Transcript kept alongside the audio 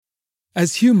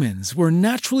As humans, we're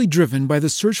naturally driven by the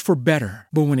search for better.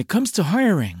 But when it comes to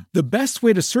hiring, the best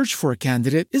way to search for a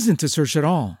candidate isn't to search at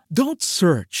all. Don't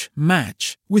search,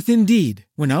 match with Indeed.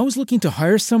 When I was looking to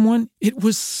hire someone, it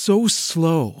was so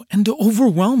slow and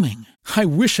overwhelming. I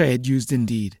wish I had used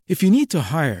Indeed. If you need to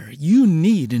hire, you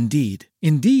need Indeed.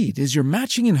 Indeed is your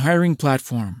matching and hiring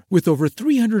platform with over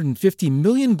 350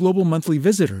 million global monthly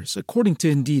visitors, according to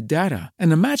Indeed data,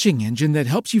 and a matching engine that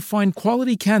helps you find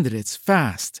quality candidates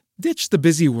fast. Ditch the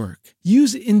busy work.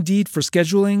 Use Indeed for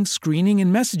scheduling, screening,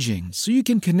 and messaging so you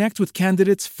can connect with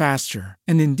candidates faster.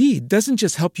 And Indeed doesn't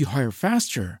just help you hire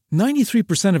faster.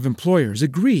 93% of employers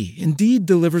agree Indeed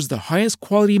delivers the highest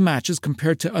quality matches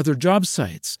compared to other job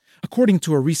sites, according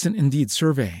to a recent Indeed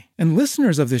survey. And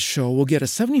listeners of this show will get a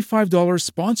 $75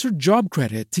 sponsored job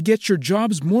credit to get your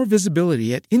jobs more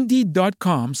visibility at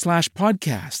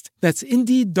Indeed.com/podcast. That's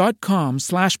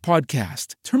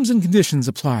Indeed.com/podcast. Terms and conditions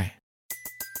apply.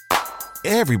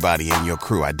 Everybody in your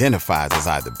crew identifies as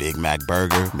either Big Mac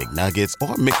Burger, McNuggets,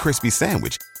 or McCrispy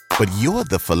Sandwich. But you're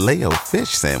the Filet-O-Fish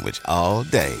Sandwich all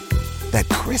day. That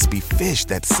crispy fish,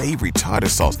 that savory tartar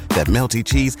sauce, that melty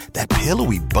cheese, that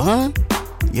pillowy bun.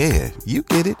 Yeah, you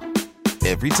get it.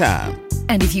 Every time.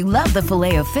 And if you love the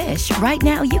Filet-O-Fish, right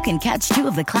now you can catch two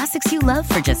of the classics you love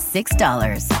for just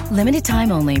 $6. Limited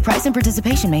time only. Price and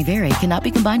participation may vary. Cannot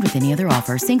be combined with any other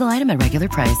offer. Single item at regular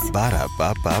price.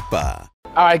 Ba-da-ba-ba-ba.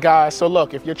 All right, guys, so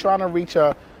look, if you're trying to reach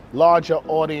a larger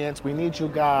audience, we need you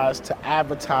guys to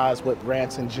advertise with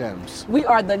Rants and Gems. We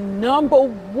are the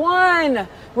 #1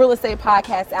 real estate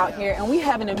podcast out here, and we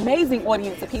have an amazing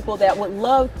audience of people that would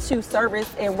love to service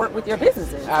and work with your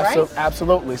businesses, right?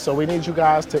 Absolutely. So we need you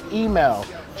guys to email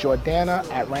Jordana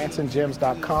at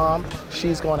rantsandgems.com.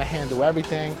 She's going to handle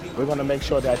everything. We're going to make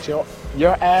sure that your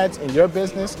ads and your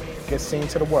business get seen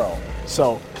to the world.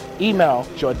 So email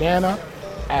Jordana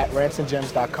at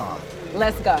rantsandgems.com.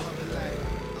 Let's go.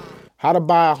 How to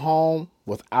buy a home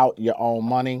without your own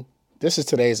money. This is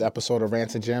today's episode of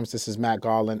Rants and Gems. This is Matt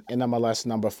Garland, NMLS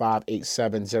number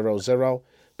 58700,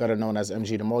 better known as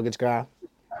MG the Mortgage Guy.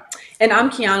 And I'm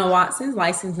Kiana Watson,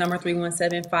 license number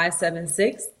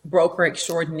 317576, broker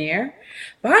extraordinaire.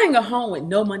 Buying a home with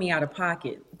no money out of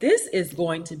pocket. This is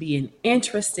going to be an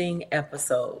interesting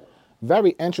episode.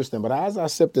 Very interesting, but as I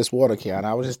sip this water, Kiana,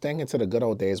 I was just thinking to the good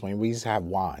old days when we used to have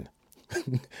wine.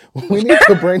 we need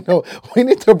to bring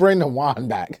the wine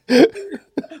back.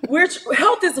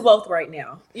 Health is wealth right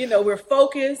now. You know, we're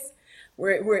focused.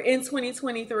 We're in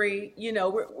 2023. You know,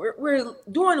 we're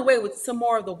doing away with some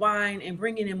more of the wine and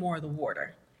bringing in more of the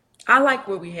water. I like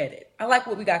where we headed. I like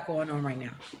what we got going on right now.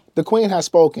 The Queen has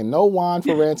spoken. No wine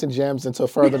for Rants and Gems until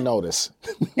further notice.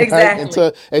 Exactly.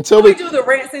 Right? Until we do the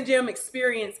Rants and Gem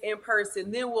experience in person,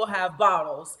 then we'll have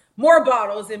more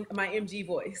bottles in my MG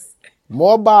voice.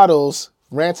 More bottles,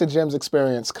 Rants and Gems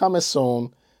experience coming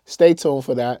soon. Stay tuned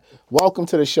for that. Welcome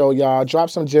to the show, y'all. Drop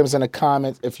some gems in the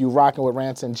comments if you're rocking with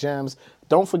Rants and Gems.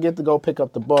 Don't forget to go pick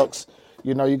up the books.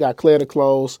 You know, you got Clear to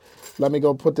Close. Let me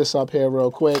go put this up here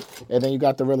real quick. And then you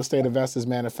got the Real Estate Investors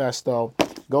Manifesto.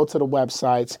 Go to the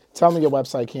websites. Tell me your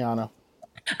website, Kiana.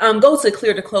 Go to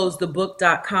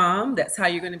cleartoclosethebook.com. That's how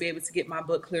you're going to be able to get my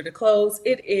book, Clear to Close.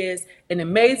 It is an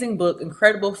amazing book,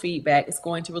 incredible feedback. It's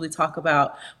going to really talk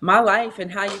about my life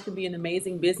and how you can be an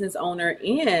amazing business owner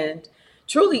and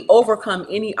truly overcome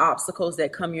any obstacles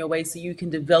that come your way so you can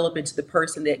develop into the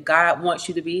person that God wants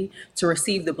you to be to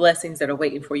receive the blessings that are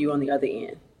waiting for you on the other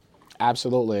end.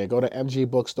 Absolutely. Go to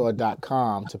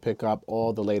mgbookstore.com to pick up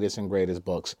all the latest and greatest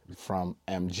books from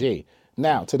MG.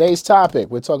 Now, today's topic,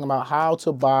 we're talking about how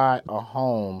to buy a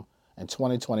home in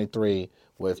 2023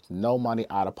 with no money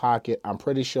out of pocket. I'm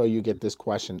pretty sure you get this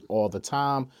question all the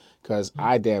time because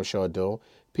I damn sure do.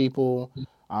 People,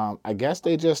 I guess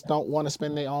they just don't want to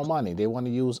spend their own money. They want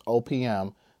to use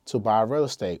OPM to buy real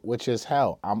estate, which is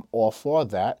hell. I'm all for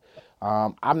that.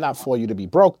 I'm not for you to be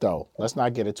broke, though. Let's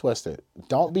not get it twisted.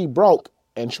 Don't be broke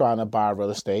and trying to buy real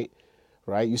estate,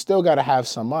 right? You still got to have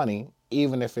some money,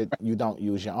 even if you don't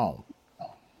use your own.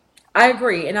 I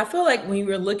agree. And I feel like when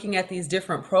we're looking at these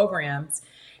different programs,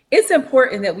 it's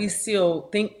important that we still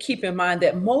keep in mind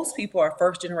that most people are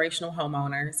first generational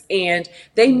homeowners and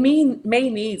they may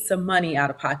need some money out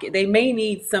of pocket. They may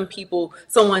need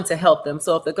someone to help them.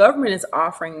 So if the government is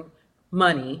offering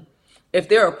money, if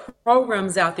there are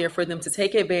programs out there for them to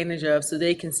take advantage of so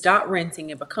they can stop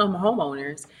renting and become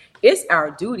homeowners, it's our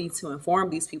duty to inform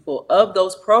these people of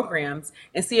those programs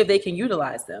and see if they can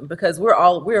utilize them because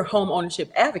we're home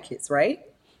ownership advocates, right?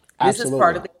 Absolutely. This is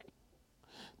part of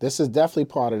This is definitely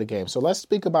part of the game. So let's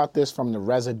speak about this from the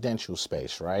residential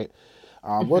space, right?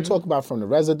 We'll talk about from the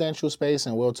residential space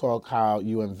and we'll talk how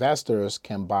you investors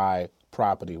can buy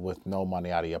property with no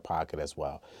money out of your pocket as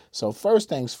well. So first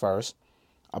things first,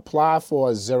 apply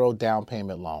for a 0 down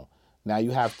payment loan. Now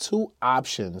you have 2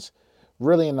 options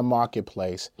really in the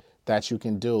marketplace that you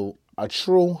can do a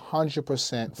true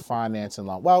 100% financing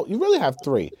loan. Well, you really have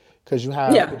 3 because you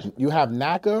have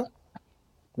NACA,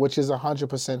 which is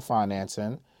 100%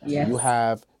 financing. Yes. You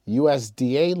have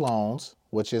USDA loans,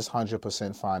 which is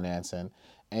 100% financing,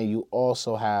 and you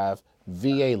also have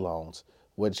VA loans,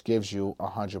 which gives you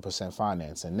 100%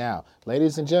 financing. Now,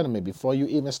 ladies and gentlemen, before you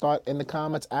even start in the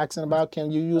comments asking about,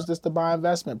 can you use this to buy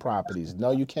investment properties?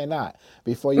 No, you cannot.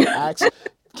 Before you ask,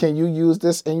 can you use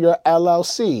this in your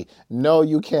LLC? No,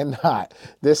 you cannot.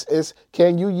 This is,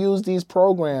 can you use these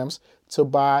programs to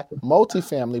buy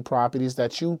multifamily properties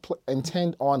that you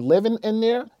intend on living in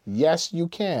there? Yes, you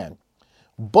can.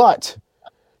 But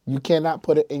you cannot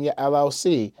put it in your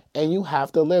LLC and you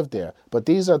have to live there. But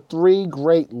these are 3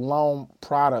 great loan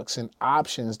products and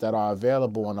options that are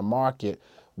available on the market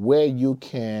where you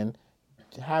can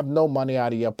have no money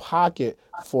out of your pocket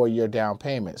for your down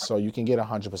payment. So you can get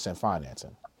 100%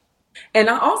 financing. And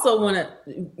I also want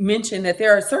to mention that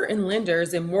there are certain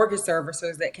lenders and mortgage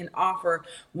servicers that can offer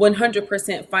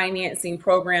 100% financing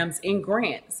programs and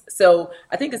grants. So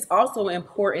I think it's also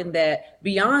important that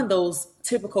beyond those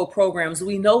typical programs,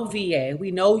 we know VA,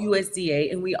 we know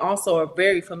USDA, and we also are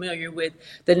very familiar with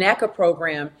the NACA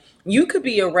program. You could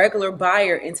be a regular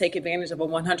buyer and take advantage of a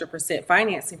 100%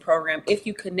 financing program if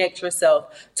you connect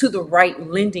yourself to the right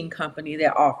lending company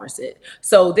that offers it.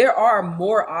 So there are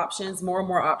more options, more and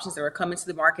more options that are coming to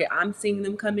the market. I'm seeing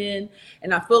them come in,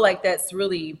 and I feel like that's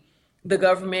really the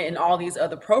government and all these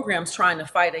other programs trying to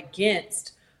fight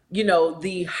against, you know,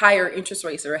 the higher interest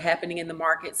rates that are happening in the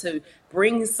market to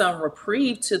bring some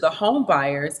reprieve to the home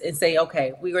buyers and say,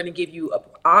 okay, we're going to give you an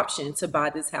option to buy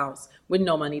this house with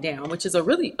no money down, which is a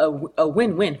really a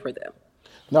win-win for them.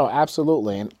 No,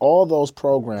 absolutely. And all those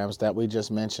programs that we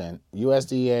just mentioned,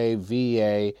 USDA,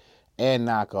 VA, and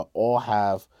NACA all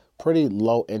have pretty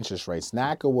low interest rates.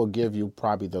 NACA will give you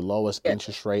probably the lowest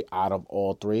interest rate out of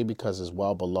all 3 because it's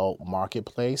well below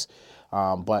marketplace.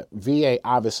 But VA,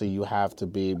 obviously, you have to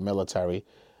be military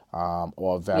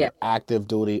or very active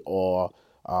duty or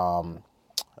what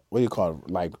do you call it?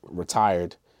 Like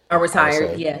retired. Or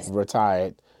retired, yes.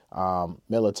 Retired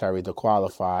military to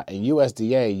qualify. And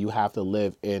USDA, you have to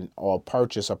live in or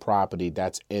purchase a property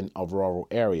that's in a rural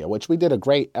area, which we did a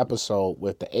great episode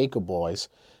with the Acre Boys.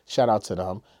 Shout out to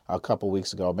them a couple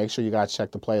weeks ago. Make sure you guys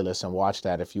check the playlist and watch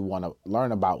that if you want to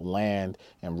learn about land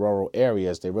in rural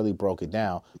areas. They really broke it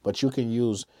down. But you can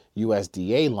use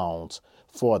USDA loans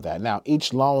for that. Now,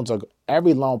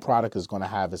 every loan product is going to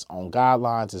have its own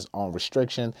guidelines, its own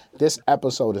restriction. This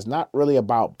episode is not really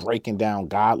about breaking down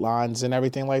guidelines and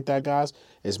everything like that, guys.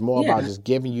 It's more about just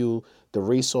giving you the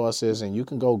resources, and you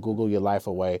can go Google your life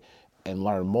away and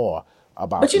learn more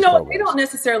about. But you know, we don't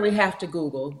necessarily have to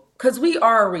Google, because we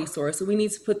are a resource. So we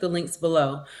need to put the links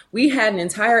below. We had an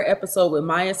entire episode with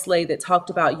Maya Slade that talked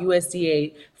about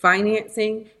USDA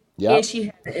financing. Yep. And she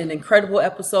had an incredible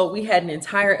episode. We had an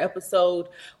entire episode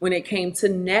when it came to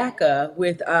NACA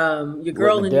with your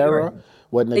girl in New York.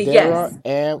 With Nadera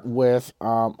and with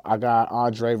I got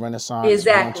Andre Renaissance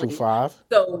 125.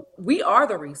 So we are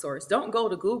the resource. Don't go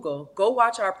to Google. Go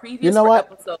watch our previous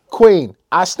episode. Queen,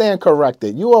 I stand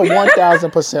corrected. You are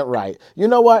 1,000% right. You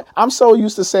know what? I'm so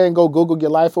used to saying go Google your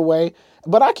life away,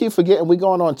 but I keep forgetting we're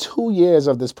going on 2 years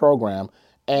of this program.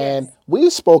 And we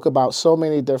spoke about so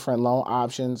many different loan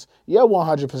options. You're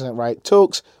 100% right.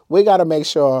 Tooks, we got to make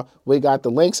sure we got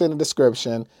the links in the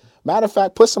description. Matter of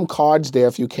fact, put some cards there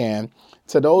if you can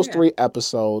to those 3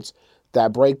 episodes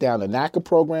that break down the NACA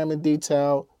program in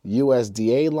detail,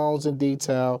 USDA loans in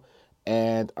detail,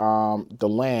 and the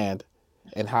land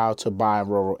and how to buy in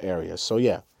rural areas. So,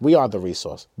 yeah, we are the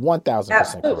resource.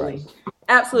 1,000% correct.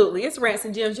 Absolutely. It's Rants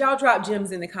and Gems. Y'all drop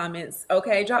gems in the comments,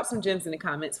 okay? Drop some gems in the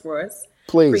comments for us.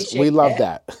 Please. Appreciate we love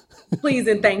that. Please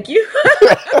and thank you.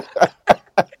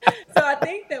 So I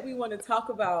think that we want to talk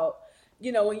about,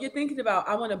 you know, when you're thinking about,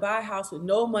 I want to buy a house with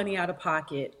no money out of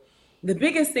pocket, the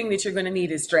biggest thing that you're going to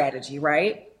need is strategy,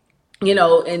 right? You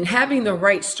know, and having the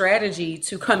right strategy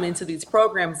to come into these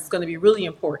programs is going to be really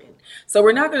important. So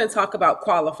we're not going to talk about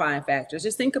qualifying factors.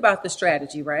 Just think about the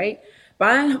strategy, right?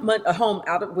 Buying a home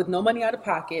with no money out of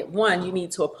pocket, one, you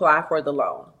need to apply for the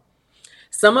loan.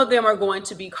 Some of them are going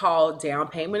to be called down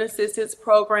payment assistance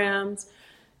programs.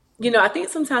 You know, I think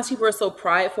sometimes people are so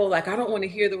prideful, like, I don't want to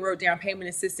hear the word down payment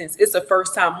assistance. It's a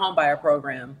first-time homebuyer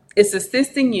program. It's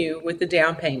assisting you with the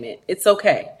down payment. It's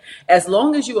okay. As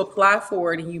long as you apply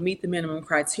for it and you meet the minimum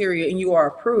criteria and you are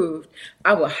approved,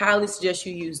 I would highly suggest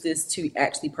you use this to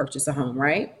actually purchase a home,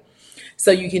 right? So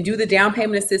you can do the down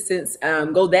payment assistance,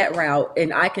 go that route.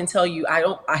 And I can tell you,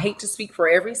 I hate to speak for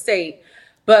every state,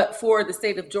 but for the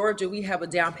state of Georgia, we have a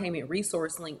down payment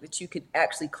resource link that you could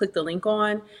actually click the link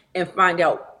on and find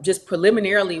out just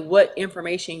preliminarily what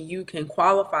information you can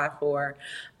qualify for,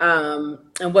 and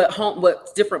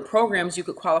what different programs you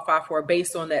could qualify for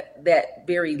based on that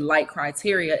very light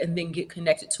criteria, and then get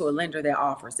connected to a lender that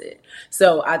offers it.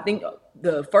 So I think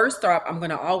the first stop I'm going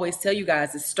to always tell you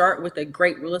guys is start with a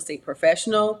great real estate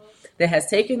professional that has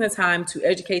taken the time to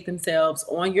educate themselves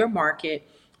on your market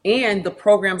and the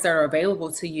programs that are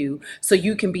available to you, so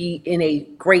you can be in a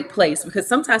great place. Because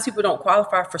sometimes people don't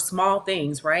qualify for small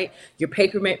things, right? Your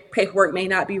paperwork may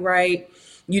not be right.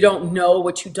 You don't know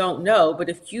what you don't know. But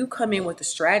if you come in with a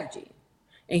strategy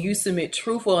and you submit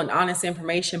truthful and honest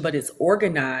information, but it's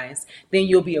organized, then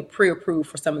you'll be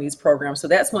pre-approved for some of these programs. So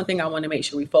that's one thing I want to make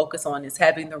sure we focus on, is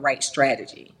having the right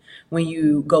strategy when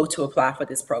you go to apply for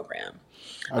this program.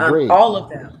 All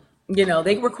of them.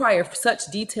 They require such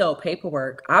detailed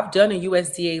paperwork. I've done a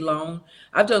USDA loan.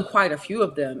 I've done quite a few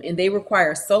of them, and they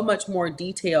require so much more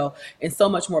detail and so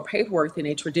much more paperwork than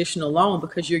a traditional loan,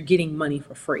 because you're getting money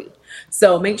for free.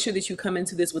 So make sure that you come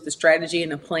into this with a strategy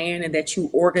and a plan, and that you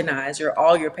organize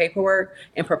all your paperwork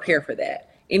and prepare for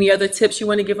that. Any other tips you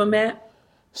want to give them, Matt?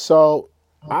 So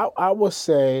I would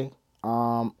say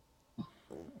hiring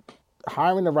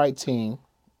the right team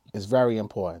is very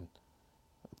important.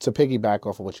 To piggyback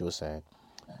off of what you were saying,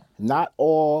 not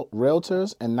all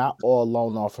realtors and not all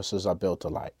loan officers are built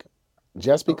alike.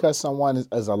 Just because someone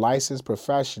is a licensed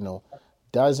professional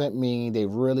doesn't mean they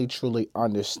really truly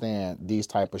understand these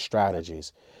type of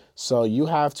strategies. So you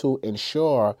have to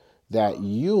ensure that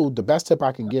the best tip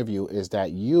I can give you is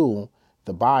that you,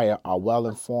 the buyer, are well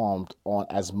informed on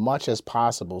as much as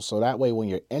possible. So that way, when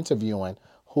you're interviewing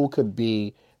who could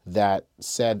be that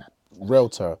said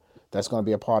realtor that's going to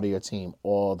be a part of your team,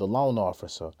 or the loan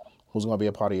officer who's going to be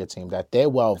a part of your team, that they're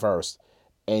well versed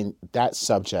in that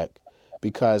subject.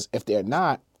 Because if they're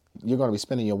not, you're going to be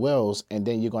spinning your wheels, and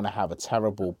then you're going to have a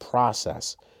terrible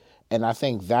process. And I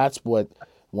think that's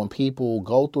when people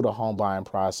go through the home buying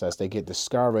process, they get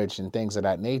discouraged and things of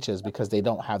that nature, is because they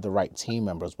don't have the right team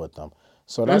members with them.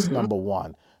 So that's number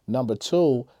one. Number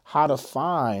two, how to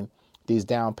find these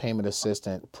down payment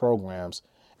assistance programs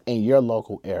in your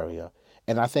local area.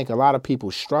 And I think a lot of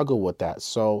people struggle with that.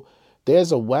 So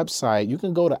there's a website. You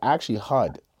can go to actually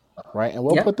HUD, right? And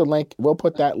we'll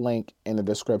put that link in the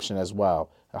description as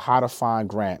well, how to find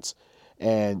grants.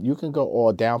 And you can go,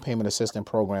 or down payment assistance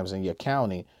programs in your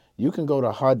county. You can go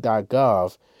to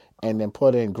HUD.gov and then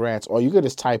put in grants, or you could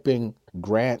just type in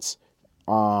grants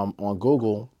on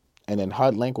Google, and then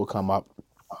HUD link will come up.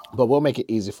 But we'll make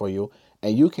it easy for you.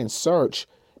 And you can search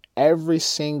every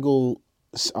single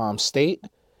state,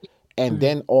 and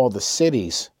then all the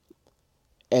cities,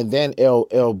 and then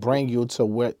it'll bring you to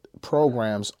what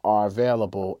programs are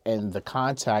available and the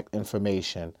contact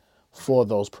information for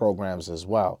those programs as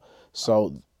well.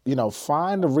 So,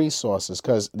 find the resources,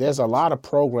 because there's a lot of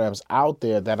programs out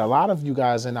there that a lot of you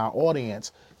guys in our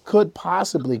audience could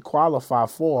possibly qualify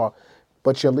for,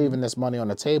 but you're leaving this money on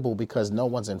the table because no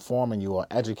one's informing you or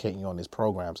educating you on these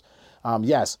programs.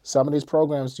 Yes, some of these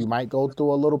programs you might go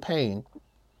through a little pain.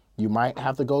 You might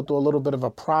have to go through a little bit of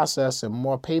a process and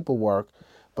more paperwork,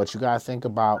 but you got to think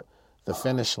about the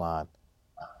finish line.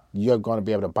 You're going to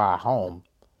be able to buy a home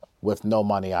with no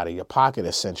money out of your pocket,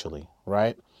 essentially,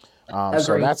 right?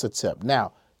 So that's a tip.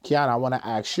 Now, Kiana, I want to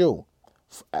ask you,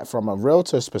 from a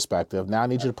realtor's perspective, now I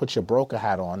need you to put your broker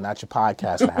hat on, not your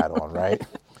podcaster hat on, right?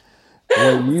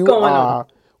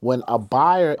 When a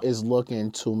buyer is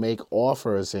looking to make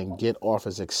offers and get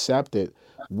offers accepted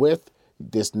with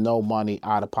this no money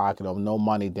out of pocket or no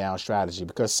money down strategy,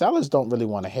 because sellers don't really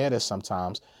want to hear this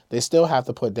sometimes. They still have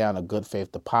to put down a good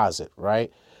faith deposit,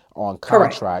 right, on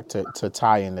contract to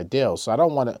tie in the deal. So I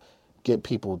don't want to get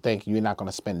people thinking you're not going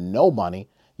to spend no money.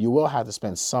 You will have to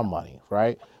spend some money,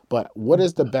 right? But what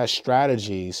is the best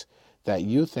strategies that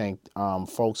you think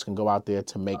folks can go out there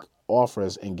to make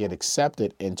offers and get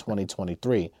accepted in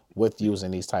 2023 with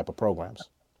using these type of programs?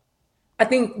 I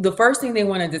think the first thing they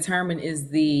want to determine is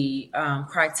the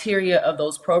criteria of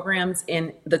those programs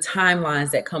and the timelines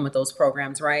that come with those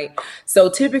programs, right? So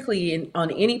typically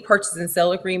on any purchase and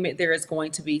sale agreement, there is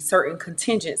going to be certain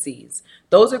contingencies.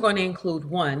 Those are going to include,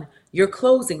 one, your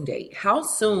closing date. How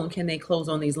soon can they close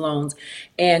on these loans?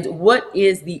 And what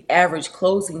is the average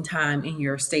closing time in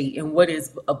your state, and what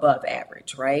is above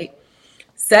average, right?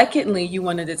 Secondly, you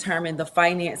want to determine the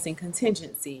financing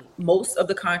contingency. Most of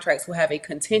the contracts will have a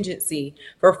contingency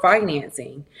for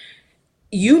financing.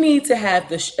 You need to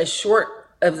have a short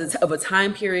of a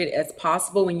time period as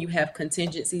possible when you have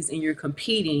contingencies and you're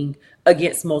competing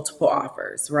against multiple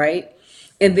offers, right?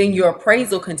 And then your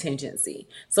appraisal contingency.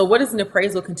 So what is an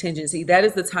appraisal contingency? That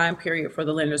is the time period for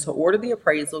the lenders to order the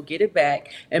appraisal, get it back,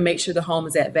 and make sure the home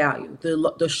is at value.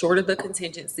 The shorter the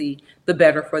contingency, the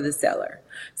better for the seller.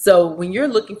 So when you're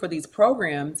looking for these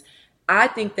programs, I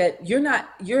think that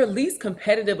you're at least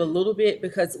competitive a little bit,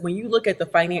 because when you look at the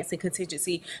financing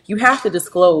contingency, you have to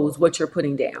disclose what you're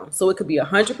putting down. So it could be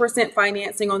 100%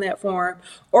 financing on that form,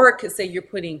 or it could say you're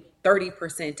putting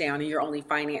 30% down and you're only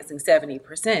financing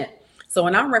 70%. So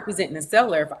when I'm representing the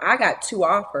seller, if I got two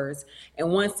offers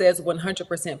and one says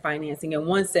 100% financing and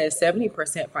one says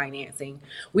 70% financing,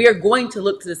 we are going to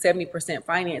look to the 70%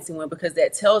 financing one, because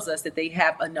that tells us that they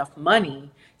have enough money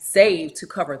saved to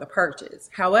cover the purchase.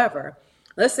 However,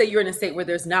 let's say you're in a state where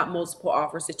there's not multiple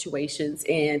offer situations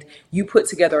and you put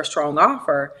together a strong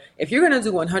offer. If you're going to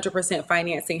do 100%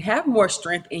 financing, have more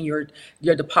strength in your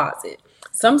deposit.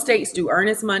 Some states do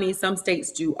earnest money, some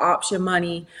states do option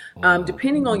money,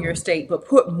 depending on your state, but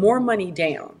put more money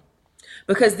down,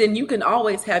 because then you can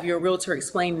always have your realtor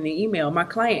explain in the email, my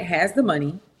client has the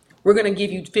money. We're going to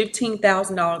give you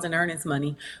 $15,000 in earnest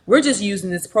money. We're just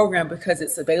using this program because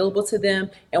it's available to them,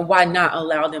 and why not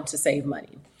allow them to save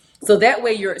money? So that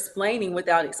way you're explaining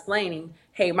without explaining,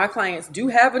 hey, my clients do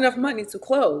have enough money to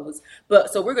close,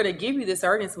 but so we're going to give you this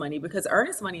earnest money, because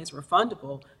earnest money is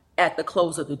refundable at the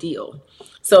close of the deal.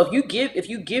 So if you give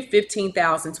 $15,000,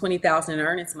 $20,000 in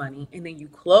earnest money, and then you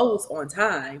close on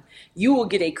time, you will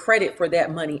get a credit for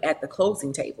that money at the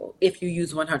closing table if you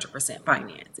use 100%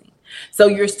 financing. So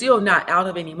you're still not out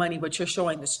of any money, but you're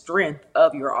showing the strength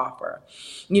of your offer.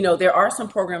 You know, there are some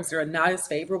programs that are not as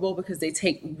favorable because they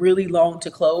take really long to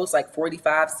close, like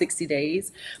 45, 60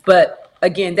 days. But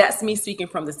again, that's me speaking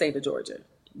from the state of Georgia.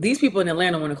 These people in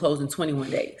Atlanta want to close in 21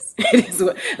 days.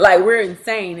 Like, we're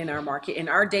insane in our market, and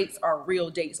our dates are real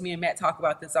dates. Me and Matt talk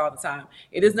about this all the time.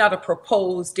 It is not a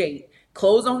proposed date.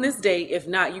 Close on this date. If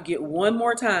not, you get one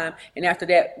more time, and after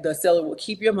that, the seller will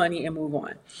keep your money and move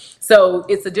on. So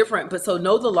it's so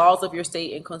know the laws of your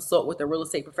state and consult with a real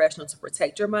estate professional to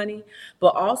protect your money,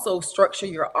 but also structure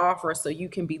your offer so you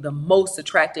can be the most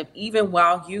attractive even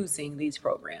while using these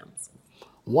programs.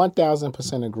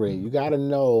 1,000% agree. You got to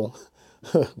know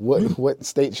what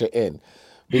state you're in,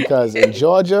 because in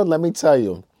Georgia, let me tell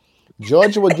you,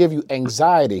 Georgia will give you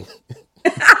anxiety.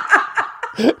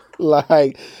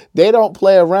 Like, they don't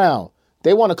play around.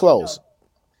 They want to close.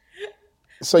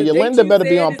 So your lender better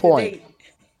be on point.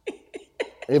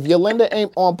 If your lender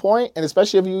ain't on point, and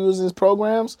especially if you use these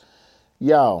programs,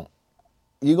 you're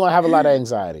going to have a lot of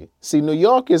anxiety. See, New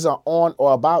York is an on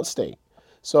or about state.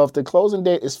 So if the closing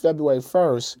date is February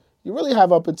 1st, you really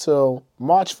have up until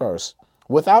March 1st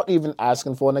without even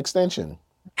asking for an extension.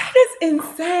 That is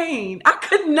insane. I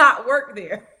could not work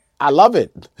there. I love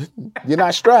it. You're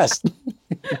not stressed.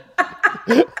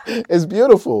 It's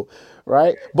beautiful,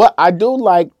 right? But I do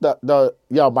like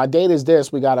my date is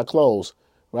this, we got to close,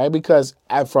 right? Because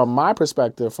from my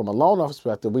perspective, from a loan officer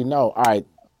perspective, we know, all right,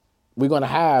 we're going to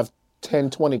have 10,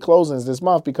 20 closings this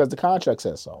month because the contract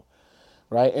says so,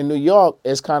 right? In New York,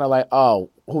 it's kind of like, oh,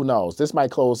 who knows? This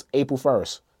might close April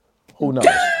 1st. Who knows?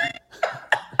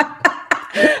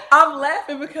 I'm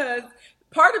laughing because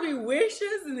part of me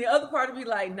wishes and the other part of me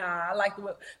like, nah,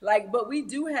 but we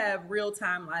do have real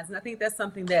timelines. And I think that's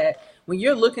something that when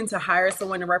you're looking to hire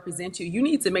someone to represent you, you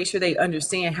need to make sure they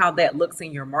understand how that looks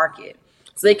in your market,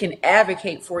 so they can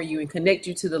advocate for you and connect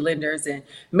you to the lenders and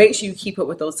make sure you keep up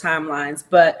with those timelines.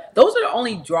 But those are the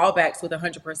only drawbacks with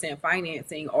 100%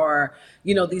 financing, or,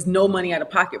 these no money out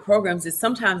of pocket programs, is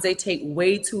sometimes they take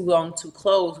way too long to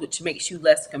close, which makes you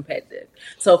less competitive.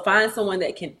 So find someone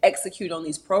that can execute on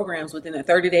these programs within a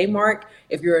 30-day mark.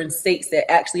 If you're in states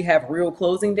that actually have real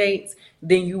closing dates,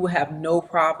 then you will have no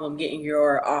problem getting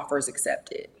your offers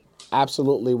accepted.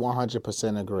 Absolutely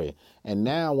 100% agree. And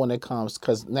now when it comes,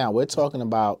 because now we're talking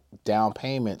about down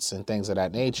payments and things of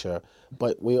that nature,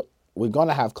 but we're going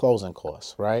to have closing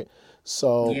costs, right?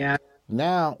 So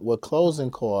now with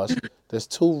closing costs, there's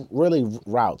two really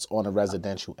routes on the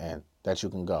residential end that you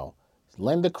can go: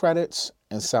 lender credits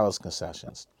and seller's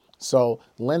concessions. So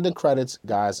lender credits,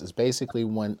 guys, is basically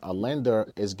when a lender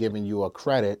is giving you a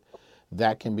credit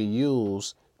that can be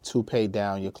used to pay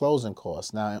down your closing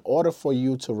costs. Now, in order for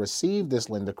you to receive this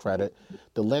lender credit,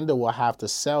 the lender will have to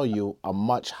sell you a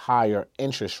much higher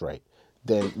interest rate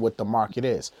than what the market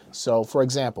is. So, for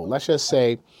example, let's just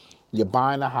say you're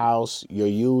buying a house, you're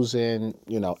using,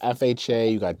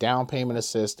 FHA, you got down payment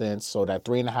assistance, so that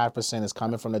 3.5% is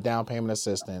coming from the down payment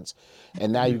assistance,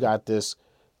 and now you got this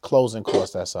closing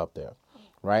cost that's up there,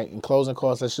 right? And closing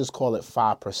costs, let's just call it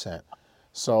 5%.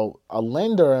 So a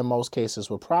lender in most cases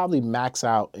will probably max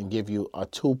out and give you a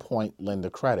 2-point lender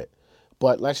credit.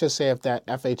 But let's just say if that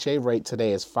FHA rate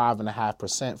today is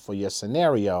 5.5% for your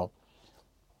scenario,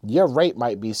 your rate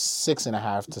might be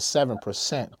 6.5% to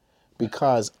 7%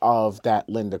 because of that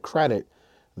lender credit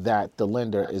that the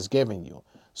lender is giving you.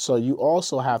 So you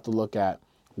also have to look at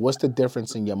what's the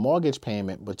difference in your mortgage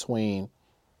payment between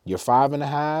your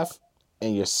 5.5%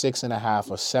 and your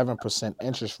 6.5% or 7%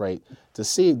 interest rate to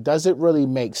see, does it really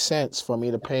make sense for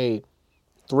me to pay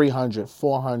 $300,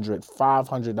 $400,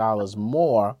 $500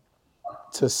 more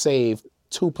to save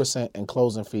 2% in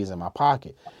closing fees in my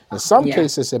pocket? In some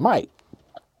cases, it might,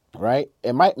 right?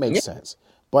 It might make sense,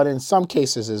 but in some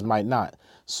cases, it might not.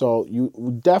 So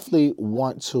you definitely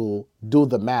want to do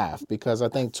the math, because I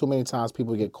think too many times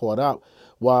people get caught up.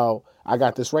 Well, I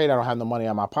got this rate, I don't have the money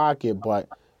in my pocket, but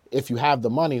if you have the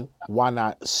money, why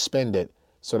not spend it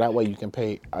so that way you can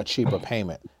pay a cheaper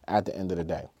payment at the end of the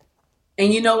day?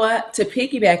 And you know what? To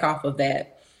piggyback off of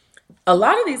that, a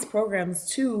lot of these programs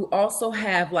too also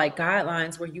have like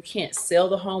guidelines where you can't sell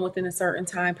the home within a certain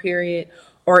time period,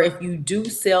 or if you do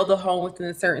sell the home within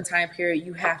a certain time period,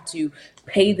 you have to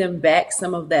pay them back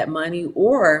some of that money.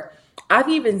 Or I've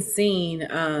even seen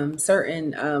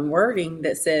certain wording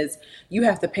that says you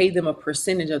have to pay them a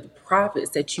percentage of the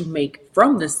profits that you make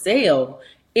from the sale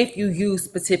if you use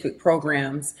specific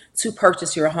programs to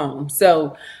purchase your home.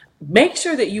 So make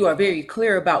sure that you are very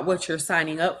clear about what you're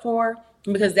signing up for,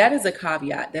 because that is a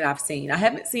caveat that I've seen. I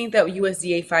haven't seen that with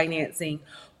USDA financing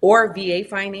or VA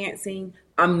financing.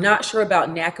 I'm not sure about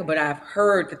NACA, but I've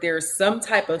heard that there's some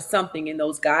type of something in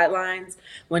those guidelines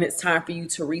when it's time for you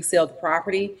to resell the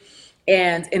property.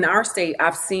 And in our state,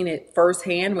 I've seen it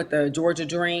firsthand with the Georgia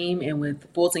Dream and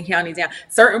with Fulton County down.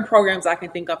 Certain programs I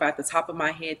can think of at the top of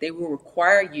my head, they will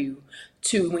require you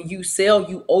to, when you sell,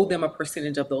 you owe them a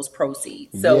percentage of those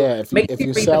proceeds. So yeah, if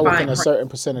you sell within a certain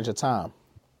percentage of time.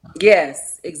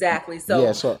 Yes, exactly. So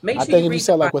yeah, so make I sure think you if you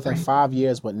sell like within 5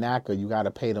 years with NACA, you got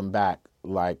to pay them back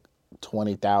like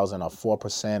 20,000 or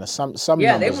 4% or some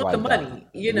yeah, they numbers want like the that. money,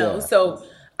 you know. Yeah. So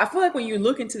I feel like when you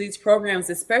look into these programs,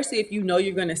 especially if you know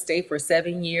you're going to stay for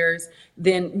 7 years,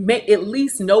 then at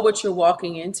least know what you're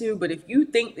walking into. But if you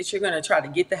think that you're going to try to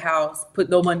get the house, put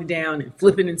no money down, and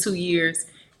flip it in 2 years,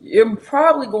 you're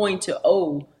probably going to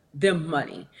owe them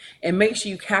money. And make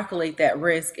sure you calculate that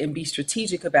risk and be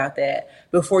strategic about that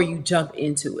before you jump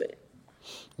into it.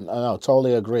 No,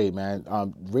 totally agree, man.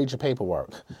 Read your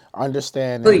paperwork,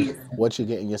 understanding Please. what you're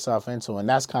getting yourself into. And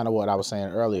that's kind of what I was saying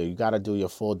earlier. You got to do your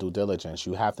full due diligence.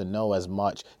 You have to know as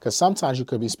much, because sometimes you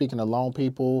could be speaking to loan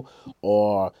people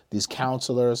or these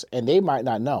counselors, and they might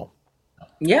not know.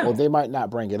 Yeah. Or they might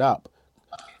not bring it up.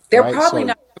 They're right? probably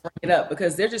not going to bring it up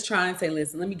because they're just trying to say,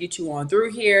 listen, let me get you on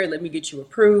through here. Let me get you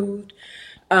approved.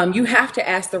 You have to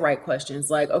ask the right questions.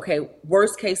 Like, okay,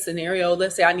 worst case scenario,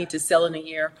 let's say I need to sell in a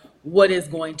year. What is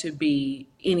going to be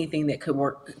anything that can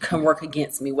work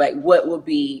against me? Like, what will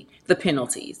be the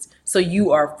penalties? So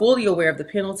you are fully aware of the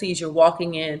penalties. You're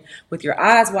walking in with your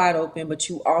eyes wide open, but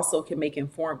you also can make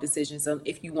informed decisions on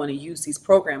if you want to use these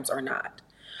programs or not.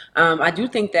 I do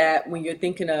think that when you're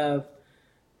thinking of,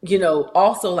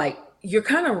 also like you're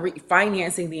kind of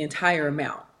refinancing the entire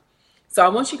amount. So I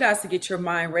want you guys to get your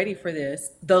mind ready for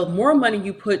this. The more money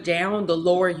you put down, the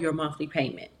lower your monthly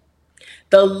payment.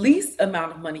 The least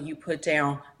amount of money you put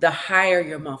down, the higher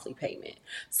your monthly payment.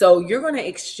 So you're going to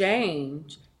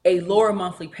exchange a lower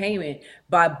monthly payment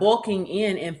by bulking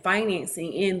in and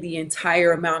financing in the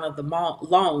entire amount of the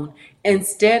loan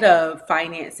instead of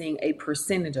financing a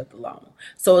percentage of the loan.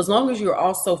 So as long as you're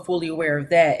also fully aware of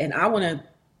that, and I want to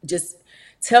just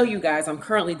tell you guys, I'm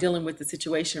currently dealing with the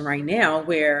situation right now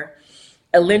where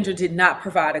a lender did not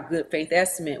provide a good faith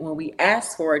estimate when we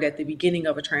asked for it at the beginning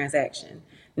of a transaction.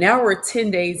 Now we're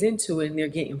 10 days into it and they're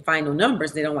getting final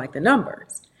numbers. They don't like the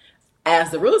numbers.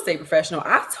 As the real estate professional,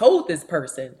 I told this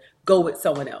person, go with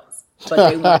someone else.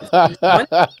 But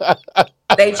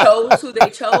they chose who they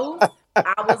chose.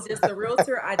 I was just a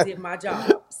realtor. I did my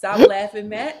job. Stop laughing,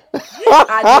 Matt.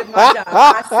 I did my job.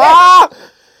 I said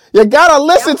you got to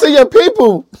listen to your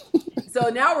people. So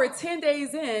now we're 10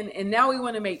 days in and now we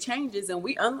want to make changes. And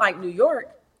we, unlike New York,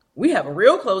 we have a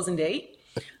real closing date.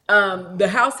 The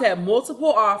house had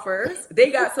multiple offers.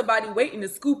 They got somebody waiting to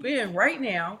scoop in right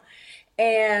now.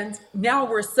 And now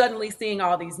we're suddenly seeing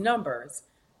all these numbers.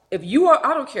 If you are,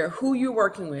 I don't care who you're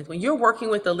working with, when you're working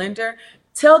with a lender,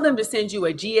 tell them to send you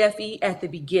a GFE at the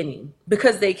beginning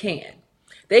because they can.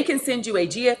 They can send you a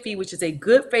GFE, which is a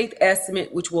good faith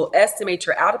estimate, which will estimate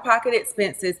your out-of-pocket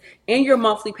expenses and your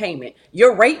monthly payment.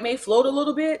 Your rate may float a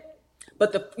little bit,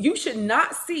 but you should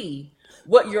not see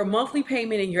what your monthly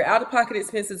payment and your out-of-pocket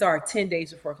expenses are 10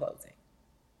 days before closing.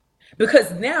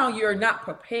 Because now you're not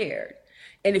prepared.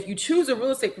 And if you choose a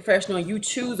real estate professional and you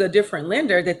choose a different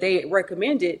lender that they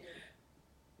recommended,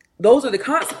 those are the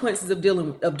consequences of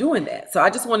doing that. So I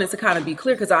just wanted to kind of be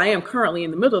clear, because I am currently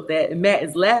in the middle of that, and Matt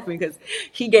is laughing because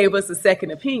he gave us a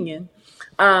second opinion.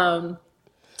 I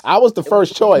was the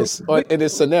first choice in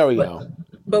this scenario.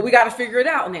 But we got to figure it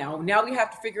out now. Now we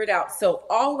have to figure it out. So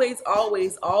always,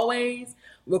 always, always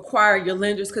require your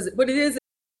lenders, because what it is.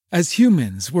 As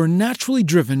humans, we're naturally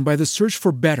driven by the search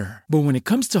for better. But when it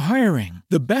comes to hiring,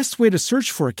 the best way to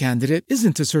search for a candidate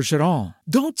isn't to search at all.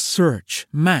 Don't search,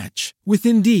 match with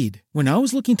Indeed. When I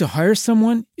was looking to hire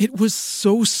someone, it was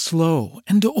so slow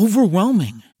and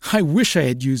overwhelming. I wish I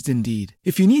had used Indeed.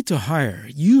 If you need to hire,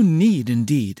 you need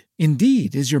Indeed.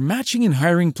 Indeed is your matching and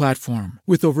hiring platform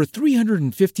with over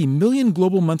 350 million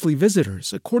global monthly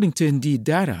visitors, according to Indeed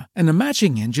data, and a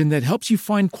matching engine that helps you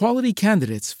find quality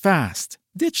candidates fast.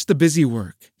 Ditch the busy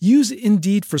work. Use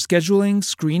Indeed for scheduling,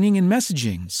 screening, and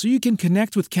messaging so you can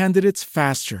connect with candidates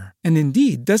faster. And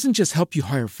Indeed doesn't just help you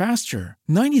hire faster.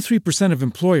 93% of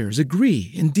employers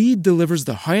agree Indeed delivers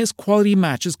the highest quality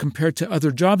matches compared to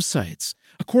other job sites,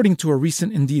 according to a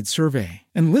recent Indeed survey.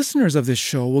 And listeners of this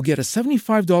show will get a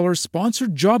 $75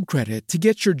 sponsored job credit to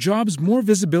get your jobs more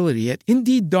visibility at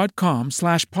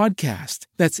Indeed.com/podcast.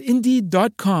 That's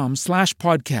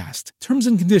Indeed.com/podcast. Terms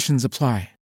and conditions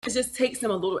apply. It just takes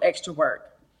them a little extra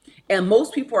work. And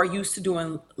most people are used to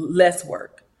doing less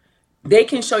work. They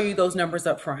can show you those numbers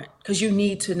up front because you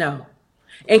need to know.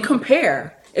 And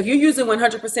compare. If you're using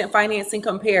 100% financing,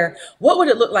 compare. What would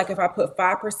it look like if I put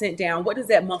 5% down? What does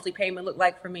that monthly payment look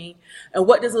like for me? And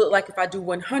what does it look like if I do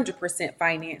 100%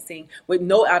 financing with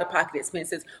no out-of-pocket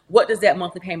expenses? What does that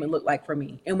monthly payment look like for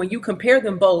me? And when you compare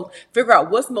them both, figure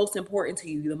out what's most important to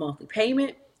you, the monthly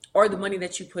payment or the money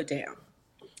that you put down.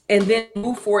 And then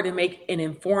move forward and make an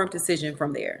informed decision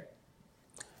from there.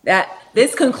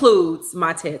 This concludes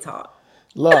my TED Talk.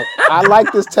 Look, I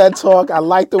like this TED Talk. I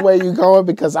like the way you're going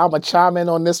because I'm going to chime in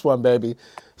on this one, baby.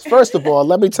 First of all,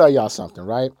 let me tell y'all something,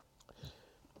 right?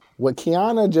 What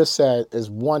Kiana just said is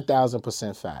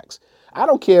 1,000% facts. I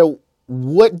don't care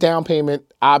what down payment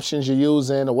options you're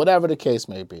using or whatever the case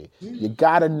may be. You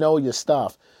got to know your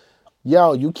stuff.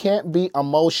 Yo, you can't be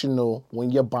emotional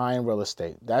when you're buying real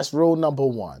estate. That's rule number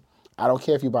one. I don't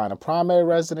care if you're buying a primary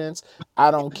residence. I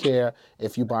don't care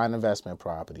if you buy an investment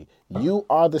property. You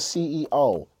are the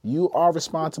CEO. You are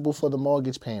responsible for the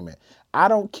mortgage payment. I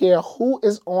don't care who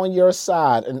is on your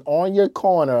side and on your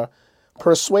corner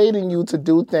persuading you to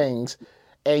do things,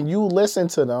 and you listen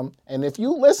to them. And if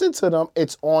you listen to them,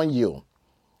 it's on you,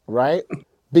 right?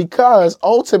 Because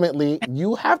ultimately,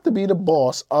 you have to be the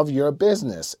boss of your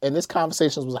business. And this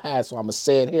conversation was had, so I'm going to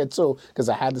say it here too, because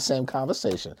I had the same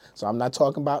conversation. So I'm not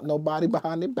talking about nobody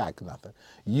behind their back or nothing.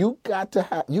 You got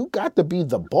to be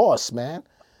the boss, man.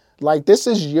 Like, this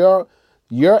is your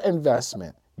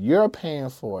investment. You're paying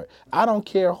for it. I don't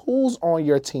care who's on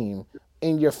your team,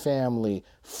 in your family,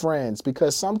 friends,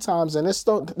 because sometimes, and this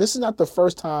is not the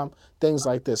first time things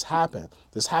like this happen.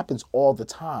 This happens all the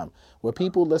time, where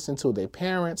people listen to their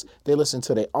parents, they listen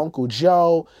to their Uncle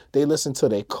Joe, they listen to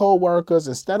their coworkers,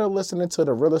 instead of listening to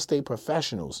the real estate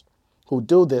professionals who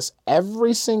do this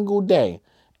every single day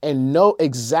and know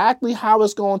exactly how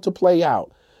it's going to play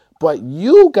out. But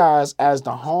you guys, as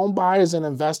the home buyers and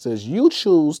investors, you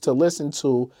choose to listen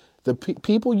to the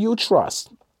people you trust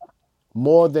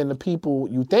more than the people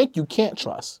you think you can't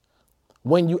trust,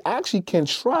 when you actually can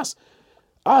trust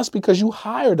us because you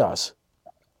hired us.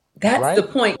 That's right? The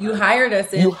point. You hired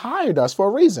us. You hired us for a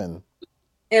reason.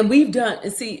 And we've done,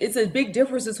 see, it's a big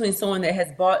difference between someone that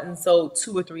has bought and sold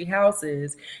 2 or 3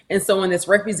 houses and someone that's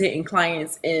representing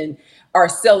clients and are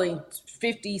selling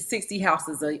 50, 60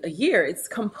 houses a year. It's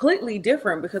completely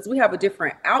different because we have a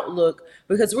different outlook,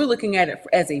 because we're looking at it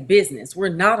as a business. We're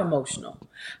not emotional.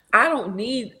 I don't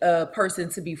need a person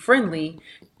to be friendly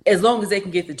as long as they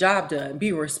can get the job done,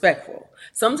 be respectful.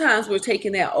 Sometimes we're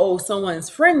taking that, oh, someone's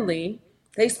friendly,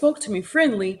 they spoke to me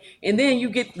friendly, and then you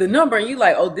get the number and you're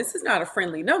like, oh, this is not a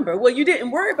friendly number. Well, you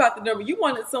didn't worry about the number. You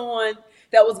wanted someone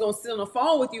that was going to sit on the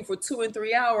phone with you for 2 and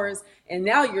 3 hours, and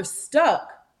now you're stuck,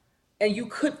 and you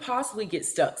could possibly get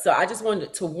stuck. So I just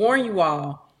wanted to warn you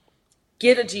all,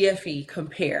 get a GFE,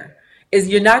 compare.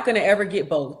 You're not going to ever get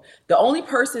both. The only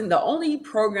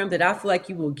program that I feel like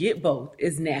you will get both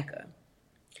is NACA.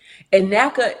 And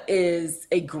NACA is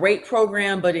a great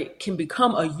program, but it can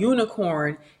become a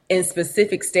unicorn in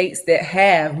specific states that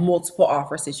have multiple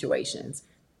offer situations.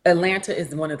 Atlanta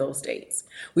is one of those states.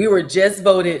 We were just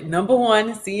voted number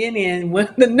one,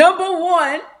 CNN, the number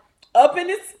one up in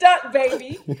its stuck,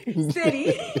 baby,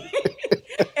 city.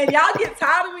 And y'all get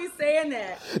tired of me saying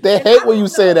that. They And hate I when you don't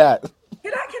say know. that.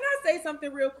 Can I say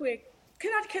something real quick?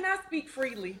 Can I speak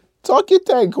freely? Talk your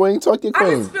thing, Queen. Talk your I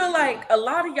queen. just feel like a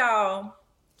lot of y'all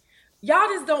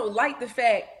just don't like the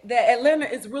fact that Atlanta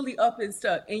is really up and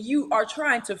stuck, and you are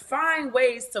trying to find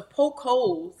ways to poke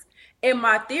holes in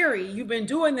my theory. You've been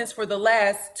doing this for the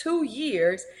last 2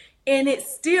 years, and it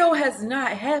still has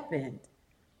not happened.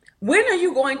 When are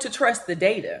you going to trust the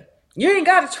data? You ain't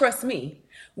got to trust me.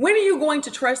 When are you going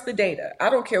to trust the data?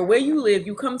 I don't care where you live.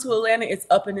 You come to Atlanta, it's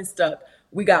up and it's stuck.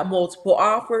 We got multiple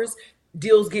offers,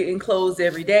 deals getting closed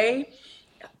every day.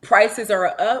 Prices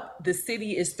are up. The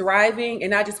city is thriving.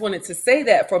 And I just wanted to say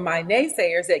that for my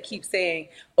naysayers that keep saying,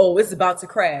 oh, it's about to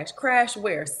crash. Crash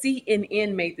where?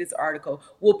 CNN made this article.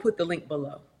 We'll put the link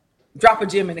below. Drop a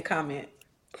gem in the comment.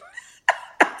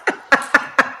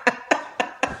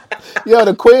 Yo,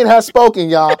 the queen has spoken,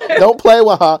 y'all. Don't play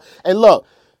with her. And look,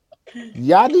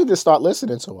 y'all need to start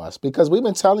listening to us because we've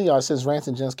been telling y'all since Rants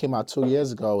and Gems came out 2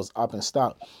 years ago, it was up and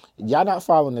stuck. Y'all not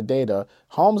following the data.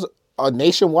 Homes are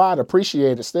nationwide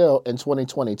appreciated still in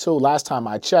 2022. Last time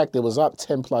I checked, it was up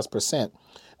 10+%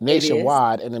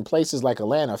 nationwide. And in places like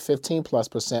Atlanta,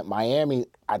 15+%. Miami,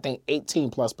 I think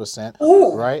 18+%.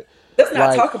 Ooh, right? let's not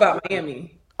Like, talk about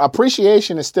Miami.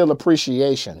 appreciation is still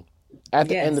appreciation. At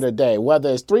the end of the day, whether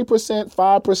it's 3%,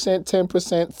 5%,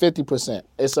 10%, 50%,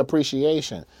 it's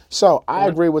appreciation. So I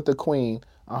agree with the queen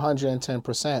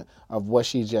 110% of what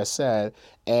she just said.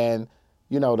 And,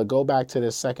 you know, to go back to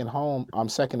this second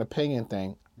opinion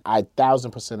thing, I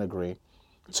 1,000% agree.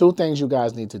 2 things you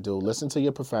guys need to do. Listen to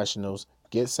your professionals,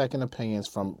 get second opinions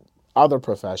from other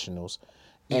professionals,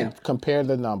 and compare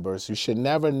the numbers. You should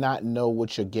never not know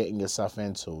what you're getting yourself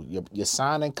into. You're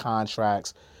signing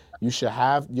contracts. You should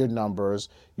have your numbers.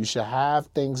 You should have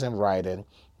things in writing.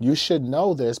 You should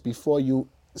know this before you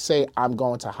say, I'm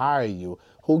going to hire you.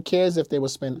 Who cares if they would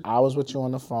spend hours with you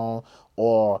on the phone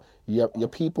or your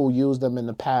people used them in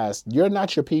the past? You're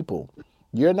not your people.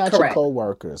 You're not Correct. your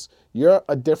coworkers. You're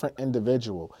a different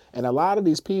individual. And a lot of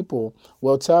these people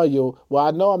will tell you, well, I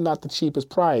know I'm not the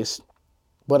cheapest price,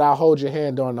 but I'll hold your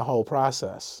hand during the whole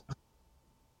process.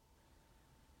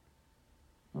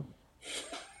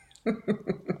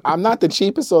 I'm not the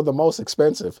cheapest or the most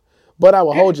expensive, but I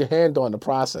will hold your hand during the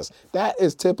process. That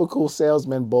is typical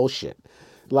salesman bullshit.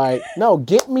 Like, no,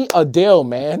 get me a deal,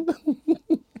 man.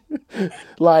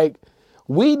 Like,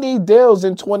 we need deals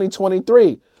in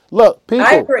 2023. Look, people,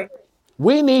 I agree.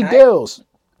 we need deals.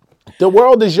 The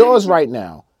world is yours right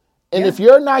now. And if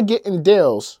you're not getting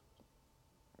deals,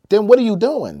 then what are you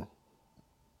doing?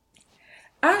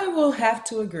 I will have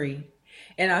to agree.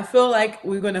 And I feel like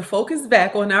we're going to focus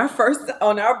back on our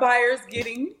buyers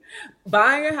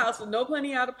buying a house with no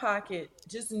money out of pocket.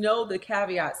 Just know the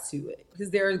caveats to it, because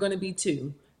there are going to be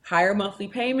 2: higher monthly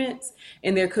payments,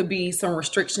 and there could be some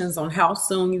restrictions on how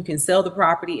soon you can sell the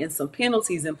property and some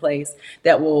penalties in place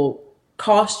that will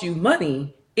cost you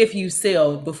money if you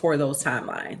sell before those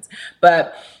timelines.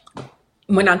 But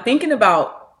when I'm thinking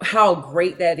about how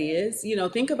great that is, you know,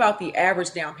 think about the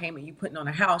average down payment you putting on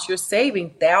a house. You're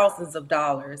saving thousands of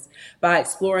dollars by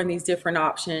exploring these different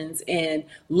options and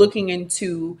looking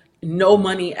into no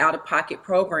money out of pocket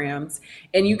programs.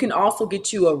 And you can also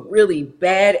get you a really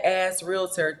badass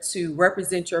realtor to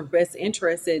represent your best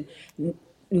interest and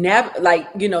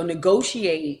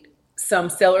negotiate some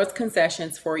seller's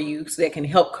concessions for you so that can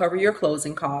help cover your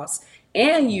closing costs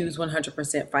and use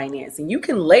 100% financing. You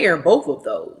can layer both of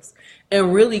those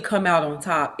and really come out on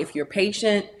top if you're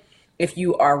patient, if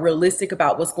you are realistic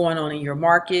about what's going on in your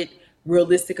market,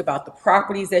 realistic about the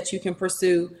properties that you can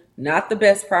pursue, not the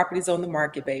best properties on the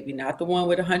market, baby, not the one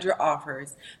with 100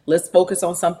 offers. Let's focus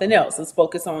on something else. Let's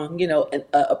focus on,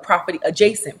 a property,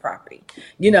 adjacent property.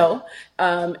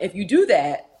 If you do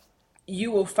that,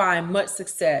 you will find much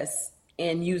success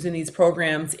in using these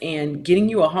programs and getting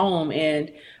you a home.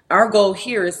 And our goal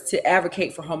here is to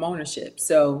advocate for home ownership.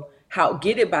 So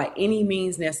get it by any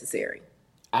means necessary.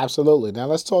 Absolutely. Now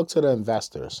let's talk to the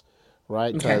investors,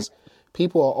 right? Because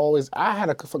people are always, I had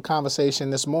a conversation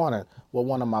this morning with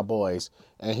one of my boys,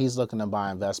 and he's looking to buy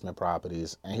investment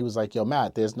properties. And he was like, yo,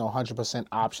 Matt, there's no 100%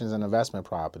 options in investment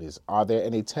properties. Are there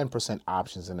any 10%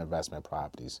 options in investment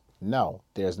properties? No,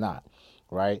 there's not,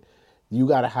 right? You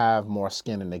got to have more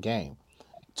skin in the game.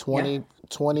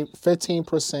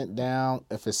 15% down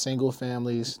if it's single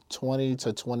families, 20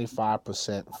 to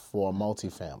 25% for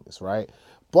multifamilies, right?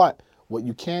 But what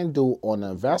you can do on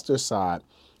the investor side,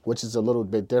 which is a little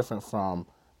bit different from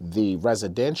the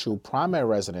residential primary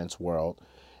residence world,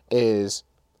 is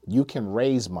you can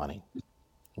raise money,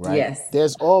 right? Yes.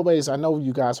 There's always, I know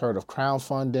you guys heard of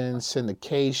crowdfunding,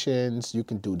 syndications. You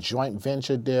can do joint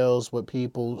venture deals with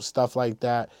people, stuff like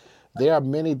that. There are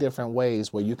many different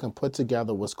ways where you can put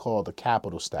together what's called a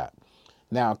capital stack.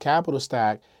 Now, capital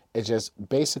stack is just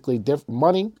basically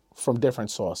money from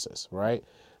different sources, right?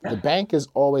 The bank is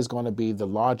always going to be the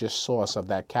largest source of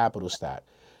that capital stack.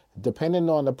 Depending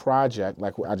on the project,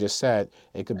 like I just said,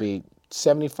 it could be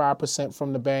 75%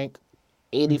 from the bank,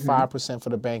 85% for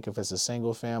the bank if it's a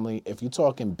single family. If you're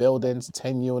talking buildings,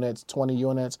 10 units, 20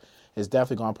 units, it's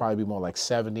definitely going to probably be more like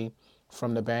 70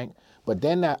 from the bank. But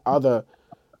then that other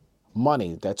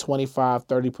money, that 25,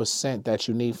 30% that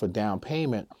you need for down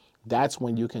payment, that's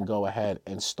when you can go ahead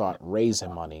and start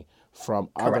raising money from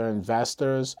other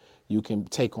investors. You can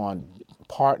take on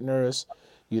partners,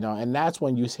 and that's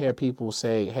when you hear people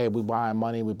say, hey, we buy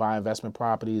investment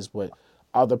properties with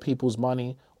other people's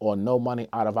money or no money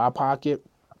out of our pocket.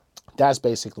 That's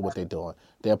basically what they're doing.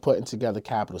 They're putting together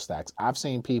capital stacks. I've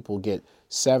seen people get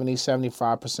 70,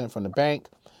 75% from the bank,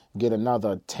 get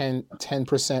another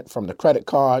 10% from the credit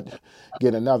card,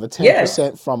 get another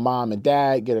 10% from mom and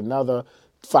dad, get another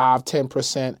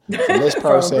 5-10% from this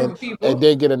person, and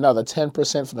then get another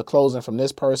 10% from the closing from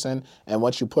this person. And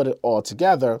once you put it all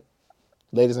together,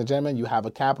 ladies and gentlemen, you have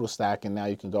a capital stack, and now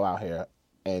you can go out here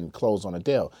and close on a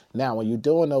deal. Now, when you're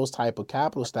doing those type of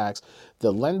capital stacks,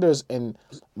 the lenders, and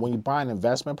when you're buying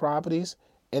investment properties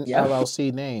in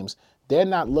LLC names, they're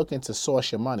not looking to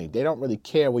source your money. They don't really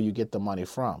care where you get the money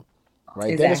from,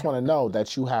 right? Exactly. They just want to know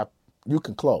that you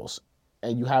can close,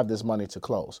 and you have this money to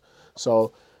close.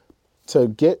 So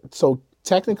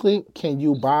technically, can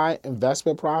you buy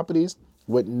investment properties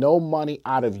with no money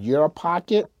out of your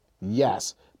pocket?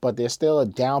 Yes. But there's still a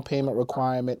down payment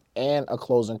requirement and a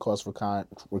closing cost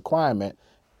requirement.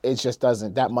 It just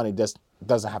that money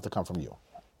doesn't have to come from you.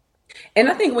 And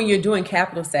I think when you're doing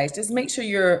capital stacks, just make sure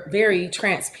you're very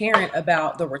transparent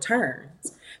about the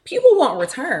returns. People want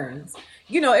returns.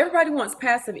 Everybody wants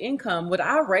passive income. What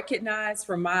I recognize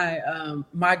from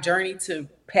my journey to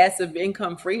passive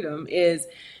income freedom is,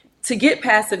 to get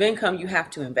passive income, you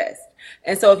have to invest.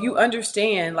 And so if you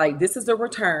understand, like, this is the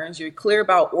returns, you're clear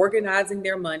about organizing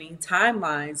their money,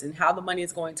 timelines, and how the money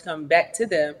is going to come back to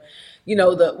them.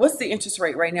 What's the interest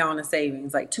rate right now on the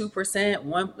savings? Like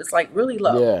 2%, it's like really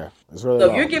low. Yeah, it's really low.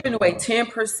 So if you're giving away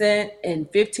 10%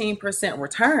 and 15%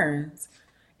 returns,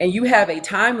 and you have a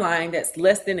timeline that's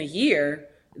less than a year,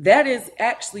 that is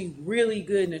actually really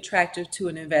good and attractive to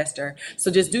an investor. So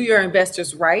just do your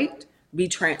investors right, be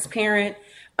transparent.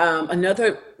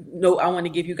 Another note I want to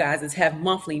give you guys is have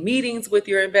monthly meetings with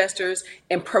your investors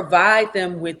and provide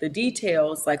them with the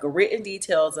details, like a written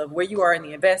details of where you are in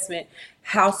the investment,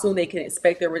 how soon they can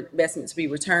expect their investment to be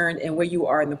returned, and where you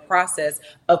are in the process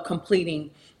of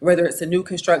completing, whether it's a new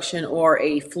construction or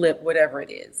a flip, whatever it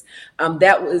is.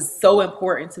 That was so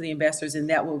important to the investors, and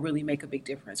that will really make a big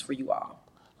difference for you all.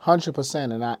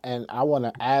 100%. And I want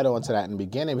to add on to that in the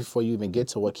beginning before you even get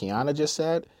to what Kiana just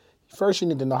said. First, you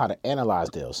need to know how to analyze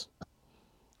deals,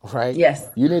 right? Yes.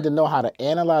 You need to know how to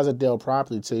analyze a deal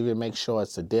properly to even make sure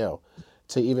it's a deal,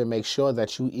 to even make sure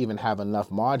that you even have enough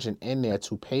margin in there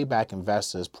to pay back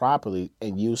investors properly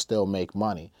and you still make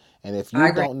money. And if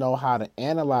you don't know how to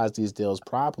analyze these deals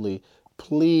properly,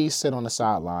 please sit on the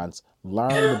sidelines,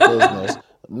 learn the business.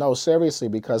 No, seriously,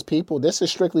 because this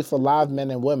is strictly for live men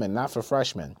and women, not for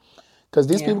freshmen. Because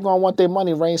these people going to want their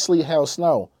money, rain, sleet, hell,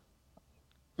 snow.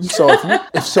 So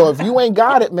if you ain't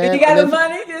got it, man. If you got the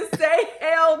money, just say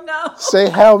hell no. Say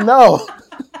hell no.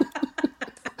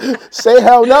 Say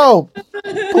hell no,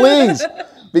 please,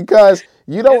 because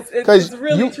you don't. It's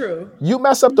really true. You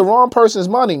mess up the wrong person's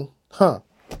money, huh?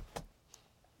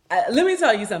 Let me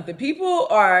tell you something. People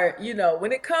are,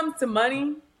 when it comes to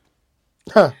money,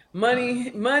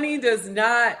 money does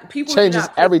not. People changes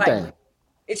everything. Like,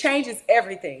 it changes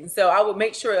everything. So I would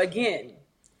make sure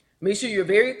you're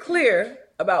very clear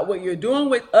about what you're doing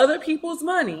with other people's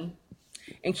money,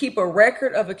 and keep a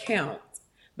record of accounts.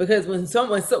 Because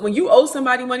when you owe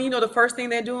somebody money, the first thing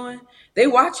they're doing, they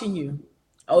watching you.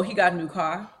 Oh, he got a new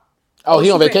car. Oh,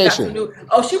 he on vacation.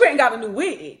 She went and got a new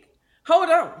wig. Hold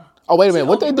on. Oh, wait a minute.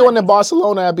 What they doing in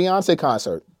Barcelona at Beyonce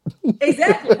concert?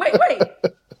 Exactly. Wait.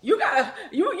 You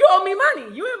owe me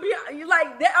money. You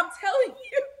like that. I'm telling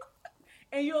you.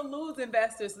 And you'll lose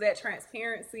investors. So that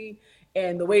transparency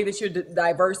and the way that you're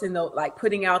diverse in like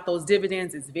putting out those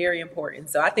dividends is very important.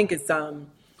 So I think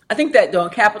I think that doing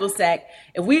capital stack,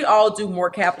 if we all do more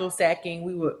capital stacking,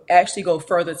 we will actually go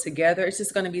further together. It's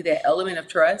just going to be that element of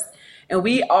trust. And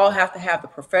we all have to have the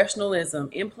professionalism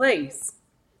in place,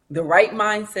 the right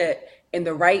mindset, and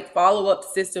the right follow-up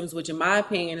systems, which in my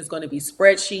opinion is going to be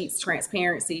spreadsheets,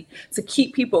 transparency, to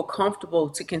keep people comfortable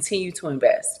to continue to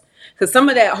invest. Because some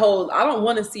of that whole, I don't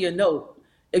want to see a note.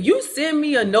 If you send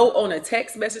me a note on a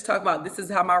text message talking about this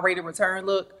is how my rate of return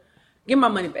look, give my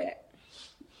money back.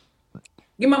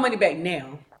 Give my money back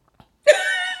now.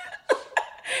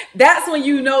 That's when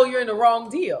you know you're in the wrong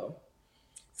deal.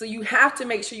 So you have to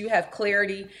make sure you have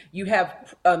clarity, you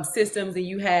have systems, and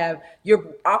you're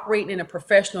operating in a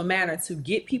professional manner to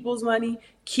get people's money,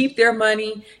 keep their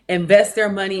money, invest their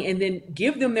money, and then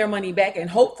give them their money back. And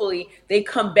hopefully they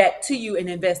come back to you and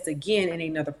invest again in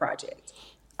another project.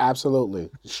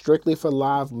 Absolutely. Strictly for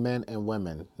live men and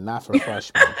women, not for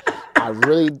freshmen.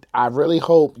 I really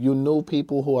hope you new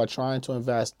people who are trying to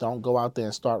invest don't go out there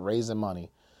and start raising money.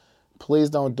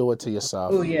 Please don't do it to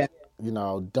yourself. Oh, yeah.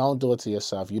 Don't do it to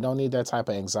yourself. You don't need that type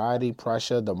of anxiety,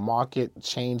 pressure. The market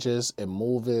changes and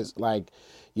moves. Like,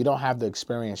 you don't have the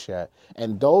experience yet.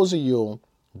 And those of you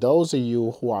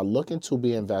who are looking to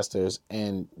be investors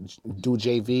and do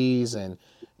JVs and,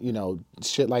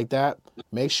 shit like that,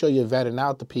 make sure you're vetting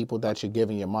out the people that you're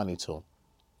giving your money to.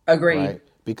 Agreed. Right?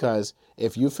 Because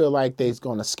if you feel like they're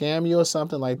going to scam you or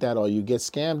something like that, or you get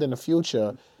scammed in the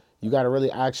future, you got to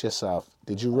really ask yourself,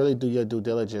 did you really do your due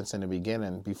diligence in the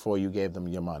beginning before you gave them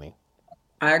your money?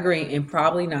 I agree, and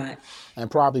probably not.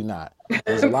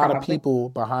 There's a lot of people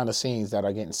behind the scenes that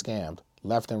are getting scammed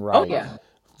left and right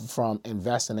from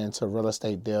investing into real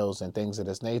estate deals and things of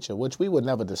this nature, which we would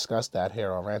never discuss that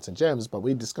here on Rants and Gems, but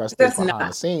we discuss this behind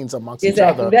the scenes amongst each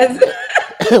other.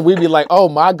 We'd be like, oh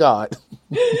my God.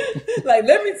 Like,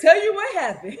 let me tell you what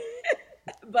happened.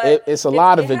 But it's a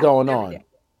lot of it going on.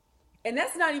 And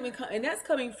that's not even, and that's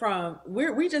coming from,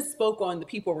 we just spoke on the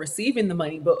people receiving the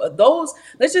money, but those,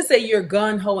 let's just say you're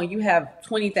gun-ho and you have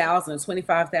 20,000 or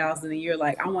 25,000 and you're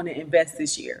like, I want to invest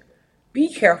this year.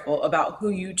 Be careful about who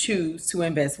you choose to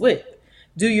invest with.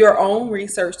 Do your own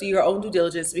research, do your own due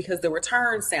diligence, because the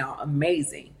returns sound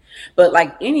amazing. But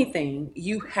like anything,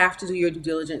 you have to do your due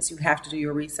diligence, you have to do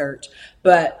your research.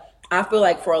 But I feel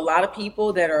like for a lot of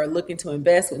people that are looking to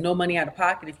invest with no money out of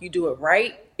pocket, if you do it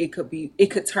right, it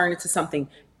could turn into something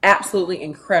absolutely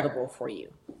incredible for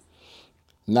you.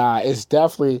 Nah, it's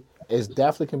definitely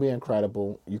can be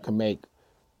incredible. You can make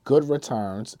good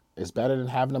returns. It's better than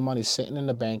having the money sitting in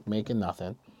the bank making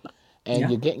nothing. And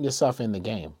you're getting yourself in the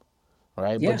game,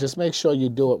 right? Yeah. But just make sure you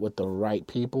do it with the right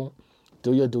people.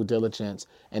 Do your due diligence.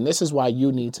 And this is why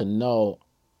you need to know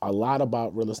a lot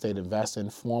about real estate investing,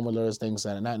 formulas, things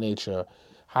of that nature,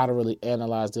 how to really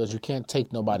analyze deals. You can't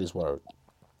take nobody's word.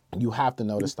 You have to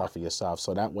know this stuff for yourself,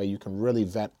 so that way you can really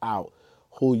vet out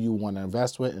who you want to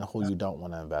invest with and who you don't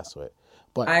want to invest with.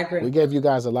 But I agree. We gave you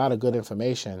guys a lot of good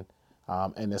information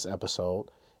in this episode.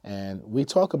 And we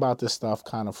talk about this stuff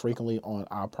kind of frequently on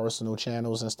our personal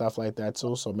channels and stuff like that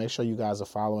too. So make sure you guys are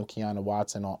following Kiana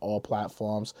Watson on all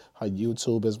platforms. Her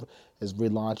YouTube is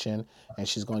relaunching, and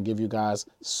she's going to give you guys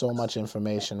so much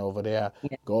information over there.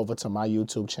 Yeah. Go over to my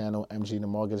YouTube channel, MG the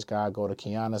Mortgage Guy. Go to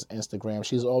Kiana's Instagram.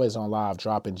 She's always on live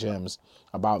dropping gems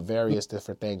about various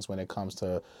different things when it comes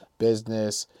to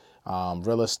business,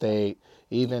 real estate,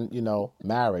 even,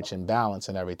 marriage and balance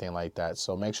and everything like that.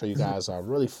 So make sure you guys are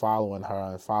really following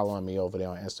her and following me over there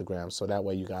on Instagram, so that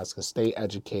way you guys can stay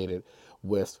educated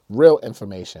with real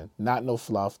information, not no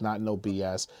fluff, not no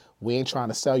BS. We ain't trying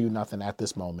to sell you nothing at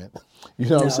this moment. You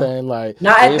know what I'm saying? Like,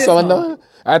 not at this moment.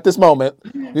 At this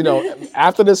moment.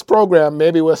 After this program,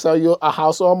 maybe we'll sell you a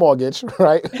house or a mortgage,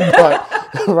 right? But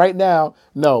right now,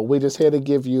 no, we're just here to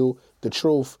give you the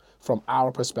truth from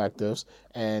our perspectives.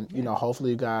 And,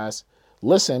 hopefully you guys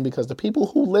listen, because the people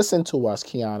who listen to us,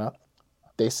 Kiana,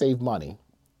 they save money.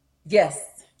 Yes.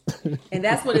 And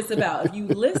that's what it's about. If you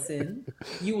listen,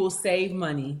 you will save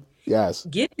money. Yes.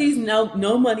 Get these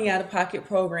no money out of pocket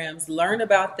programs, learn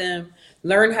about them,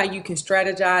 learn how you can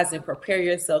strategize and prepare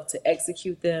yourself to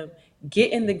execute them.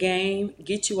 Get in the game,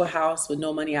 get you a house with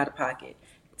no money out of pocket.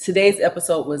 Today's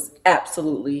episode was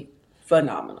absolutely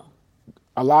phenomenal.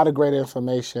 A lot of great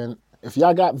information. If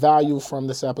y'all got value from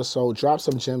this episode, drop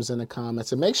some gems in the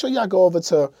comments. And make sure y'all go over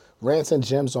to Rants and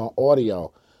Gems on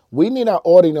audio. We need our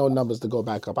audio numbers to go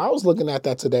back up. I was looking at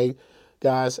that today,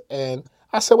 guys, and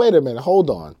I said, wait a minute, hold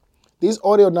on. These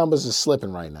audio numbers are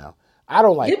slipping right now. I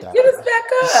don't like that. Get us back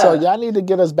up. So y'all need to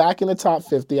get us back in the top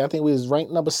 50. I think we was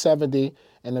ranked number 70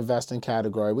 in the investing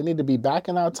category. We need to be back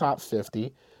in our top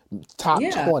 50, top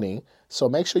 20. So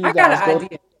make sure you guys go.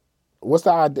 Idea. What's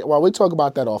the idea? Well, we talk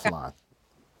about that offline.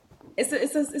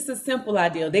 It's a simple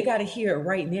idea. They got to hear it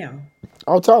right now.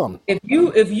 I'll tell them.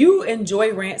 If you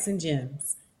enjoy Rants and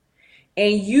Gems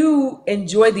and you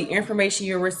enjoy the information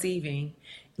you're receiving,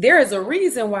 there is a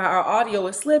reason why our audio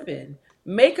is slipping.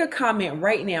 Make a comment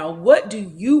right now. What do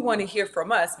you want to hear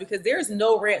from us? Because there's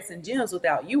no rants and gems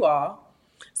without you all.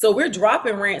 So we're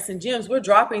dropping rants and gems. We're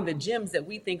dropping the gems that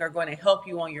we think are going to help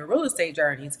you on your real estate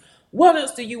journeys. What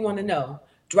else do you want to know?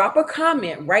 Drop a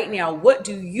comment right now. What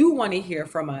do you want to hear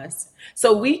from us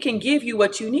so we can give you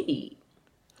what you need?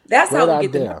 That's Great how we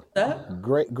get idea. the up.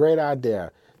 Great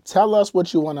idea. Tell us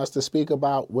what you want us to speak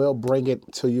about. We'll bring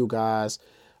it to you guys.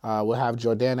 We'll have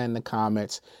Jordana in the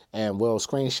comments, and we'll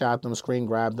screenshot them, screen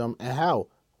grab them, and hell,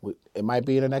 it might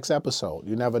be in the next episode.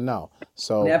 You never know.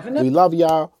 So we love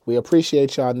y'all. We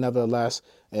appreciate y'all nevertheless,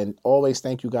 and always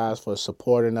thank you guys for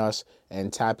supporting us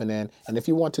and tapping in. And if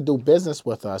you want to do business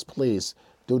with us, please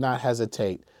do not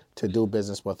hesitate to do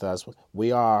business with us.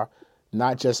 We are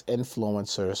not just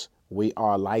influencers. We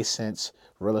are licensed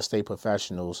real estate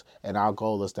professionals, and our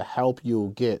goal is to help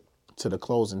you get to the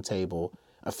closing table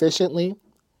efficiently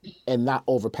and not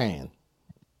overpaying.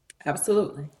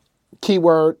 Absolutely.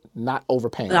 Keyword, not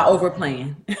overpaying. Not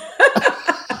overplaying. Let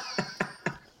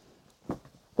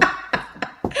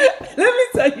me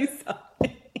tell you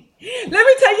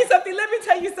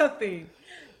something.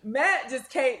 Matt just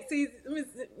can't see.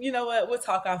 You know what? We'll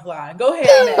talk offline. Go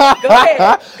ahead, Matt.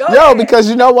 Go ahead. Because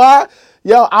you know what?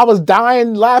 I was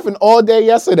dying laughing all day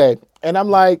yesterday. And I'm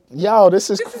like, this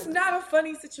is not a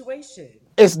funny situation.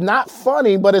 It's not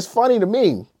funny, but it's funny to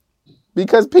me.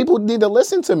 Because people need to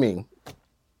listen to me.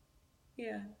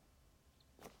 Yeah.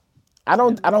 I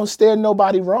don't steer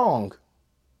nobody wrong.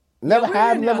 Never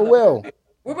have, never will.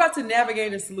 We're about to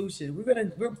navigate a solution.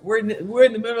 We're in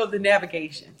the middle of the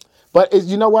navigation. But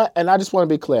you know what? And I just want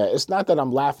to be clear. It's not that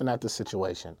I'm laughing at the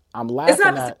situation. I'm laughing at... It's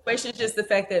not the situation. It's just the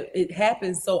fact that it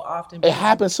happens so often. It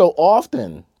happens so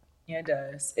often. Yeah, it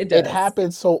does. It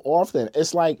happens so often.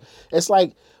 It's like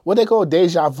what they call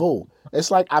deja vu.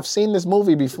 It's like I've seen this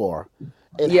movie before.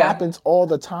 It happens all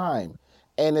the time.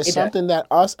 And it's something that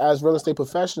us as real estate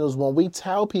professionals, when we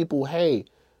tell people, hey,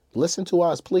 listen to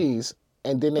us, please,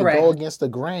 and then they go against the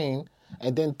grain,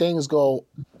 and then things go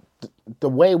the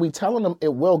way we telling them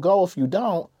it will go if you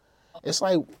don't. It's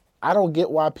like, I don't get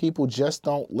why people just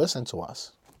don't listen to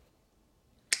us.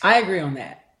 I agree on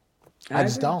that. I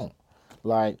just don't.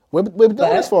 Like, we've been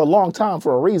doing this for a long time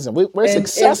for a reason. We're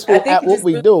successful at what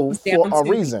we do for a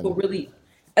reason.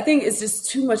 I think it's just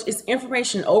too much. It's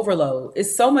information overload.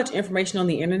 It's so much information on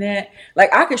the internet.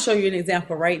 Like, I could show you an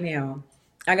example right now.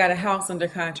 I got a house under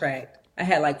contract. I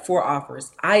had like 4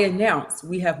 offers. I announced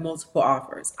we have multiple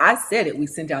offers. I said it. We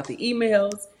sent out the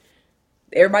emails.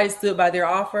 Everybody stood by their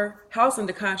offer. House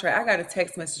under contract. I got a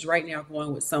text message right now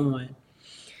going with someone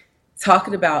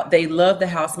talking about they love the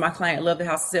house. My client loved the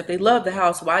house. I said, if they love the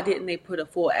house, why didn't they put a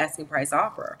full asking price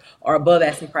offer or above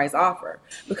asking price offer?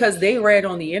 Because they read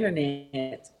on the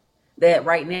internet that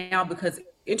right now, because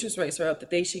interest rates are up,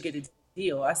 that they should get a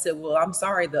deal. I said, well, I'm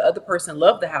sorry. The other person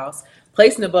loved the house,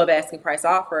 placed an above asking price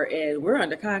offer, and we're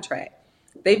under contract.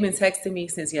 They've been texting me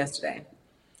since yesterday.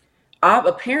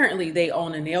 Apparently, they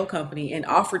own a nail company and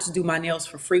offered to do my nails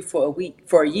for free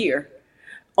for a year,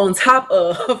 on top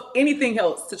of anything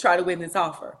else to try to win this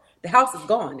offer. The house is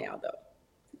gone now, though.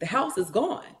 The house is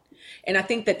gone. And I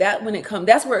think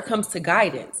that's where it comes to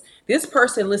guidance. This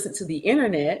person listened to the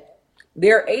internet.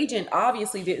 Their agent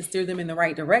obviously didn't steer them in the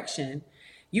right direction.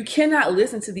 You cannot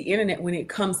listen to the internet when it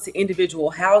comes to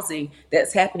individual housing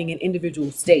that's happening in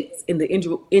individual states, in the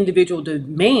individual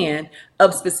demand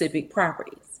of specific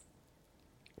properties.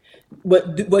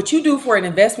 What you do for an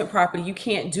investment property, you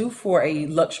can't do for a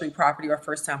luxury property or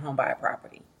first-time home buyer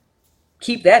property.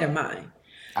 Keep that in mind.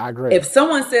 I agree. If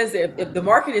someone says that if the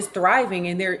market is thriving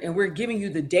and we're giving you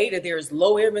the data, there's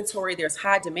low inventory, there's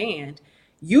high demand,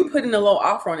 you put in a low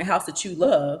offer on a house that you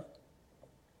love,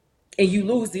 and you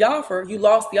lose the offer, you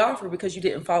lost the offer because you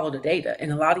didn't follow the data. And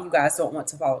a lot of you guys don't want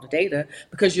to follow the data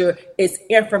because it's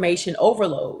information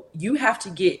overload. You have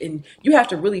to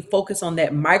really focus on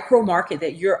that micro market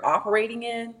that you're operating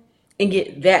in and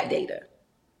get that data.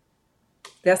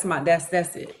 That's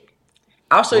it.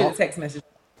 I'll show you the text message.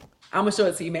 I'm gonna show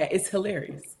it to you, Matt. It's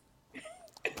hilarious.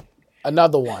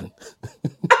 Another one.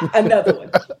 Another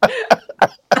one.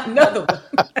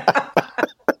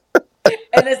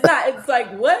 And it's like,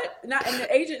 what? Not and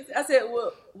the agent, I said,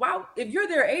 well, wow, if you're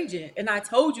their agent and I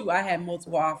told you I had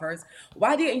multiple offers,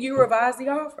 why didn't you revise the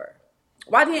offer?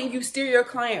 Why didn't you steer your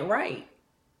client right?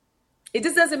 It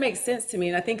just doesn't make sense to me.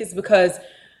 And I think it's because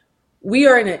we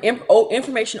are in an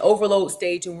information overload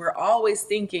stage, and we're always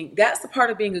thinking that's the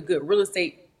part of being a good real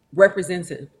estate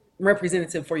representative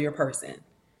for your person.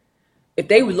 If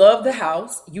they love the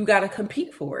house, you got to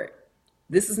compete for it.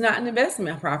 This is not an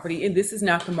investment property, and this is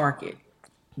not the market.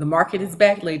 The market is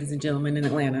back, ladies and gentlemen, in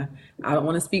Atlanta. I don't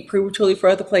want to speak prematurely for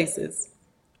other places,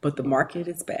 but the market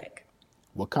is back.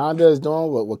 Wakanda is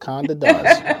doing what Wakanda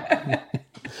does.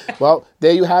 Well,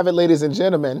 there you have it, ladies and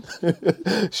gentlemen.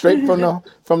 Straight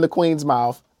from the Queen's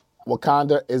mouth,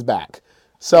 Wakanda is back.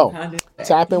 So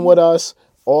tap in with us.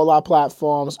 All our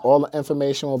platforms, all the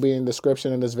information will be in the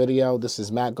description of this video. This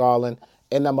is Matt Garland,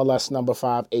 NMLS number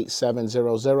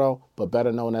 58700, but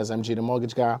better known as MG the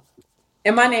Mortgage Guy.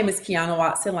 And my name is Kiana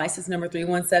Watson, license number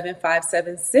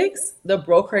 317576, the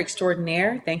broker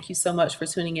extraordinaire. Thank you so much for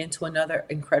tuning in to another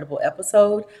incredible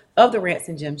episode of the Rants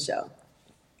and Jim Show.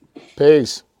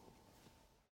 Peace.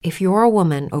 If you're a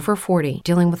woman over 40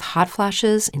 dealing with hot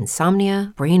flashes,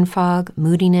 insomnia, brain fog,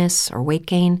 moodiness, or weight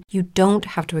gain, you don't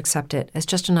have to accept it as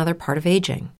just another part of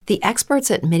aging. The experts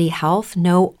at MIDI Health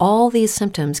know all these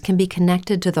symptoms can be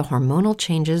connected to the hormonal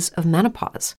changes of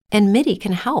menopause. And MIDI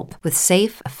can help with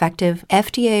safe, effective,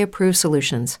 FDA-approved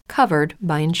solutions covered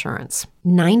by insurance.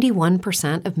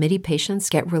 91% of MIDI patients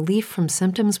get relief from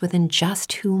symptoms within just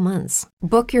 2 months.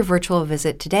 Book your virtual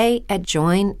visit today at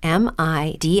joinmidi.com.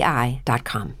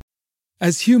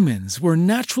 As humans, we're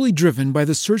naturally driven by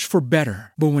the search for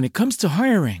better. But when it comes to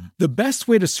hiring, the best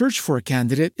way to search for a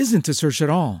candidate isn't to search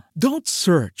at all. Don't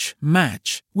search,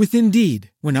 match with Indeed.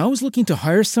 When I was looking to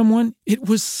hire someone, it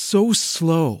was so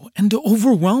slow and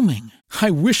overwhelming.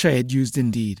 I wish I had used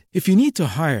Indeed. If you need to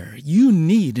hire, you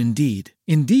need Indeed.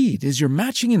 Indeed is your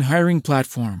matching and hiring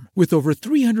platform with over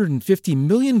 350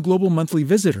 million global monthly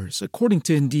visitors, according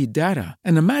to Indeed data,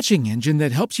 and a matching engine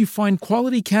that helps you find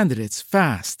quality candidates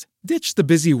fast. Ditch the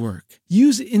busy work.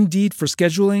 Use Indeed for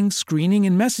scheduling, screening,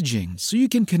 and messaging so you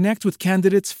can connect with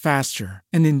candidates faster.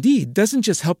 And Indeed doesn't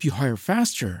just help you hire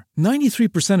faster.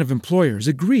 93% of employers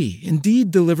agree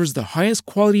Indeed delivers the highest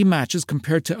quality matches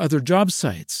compared to other job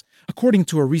sites, according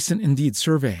to a recent Indeed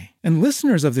survey. And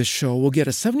listeners of this show will get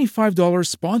a $75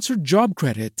 sponsored job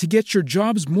credit to get your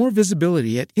jobs more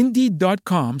visibility at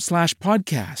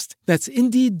Indeed.com/podcast. That's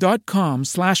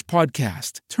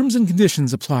Indeed.com/podcast. Terms and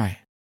conditions apply.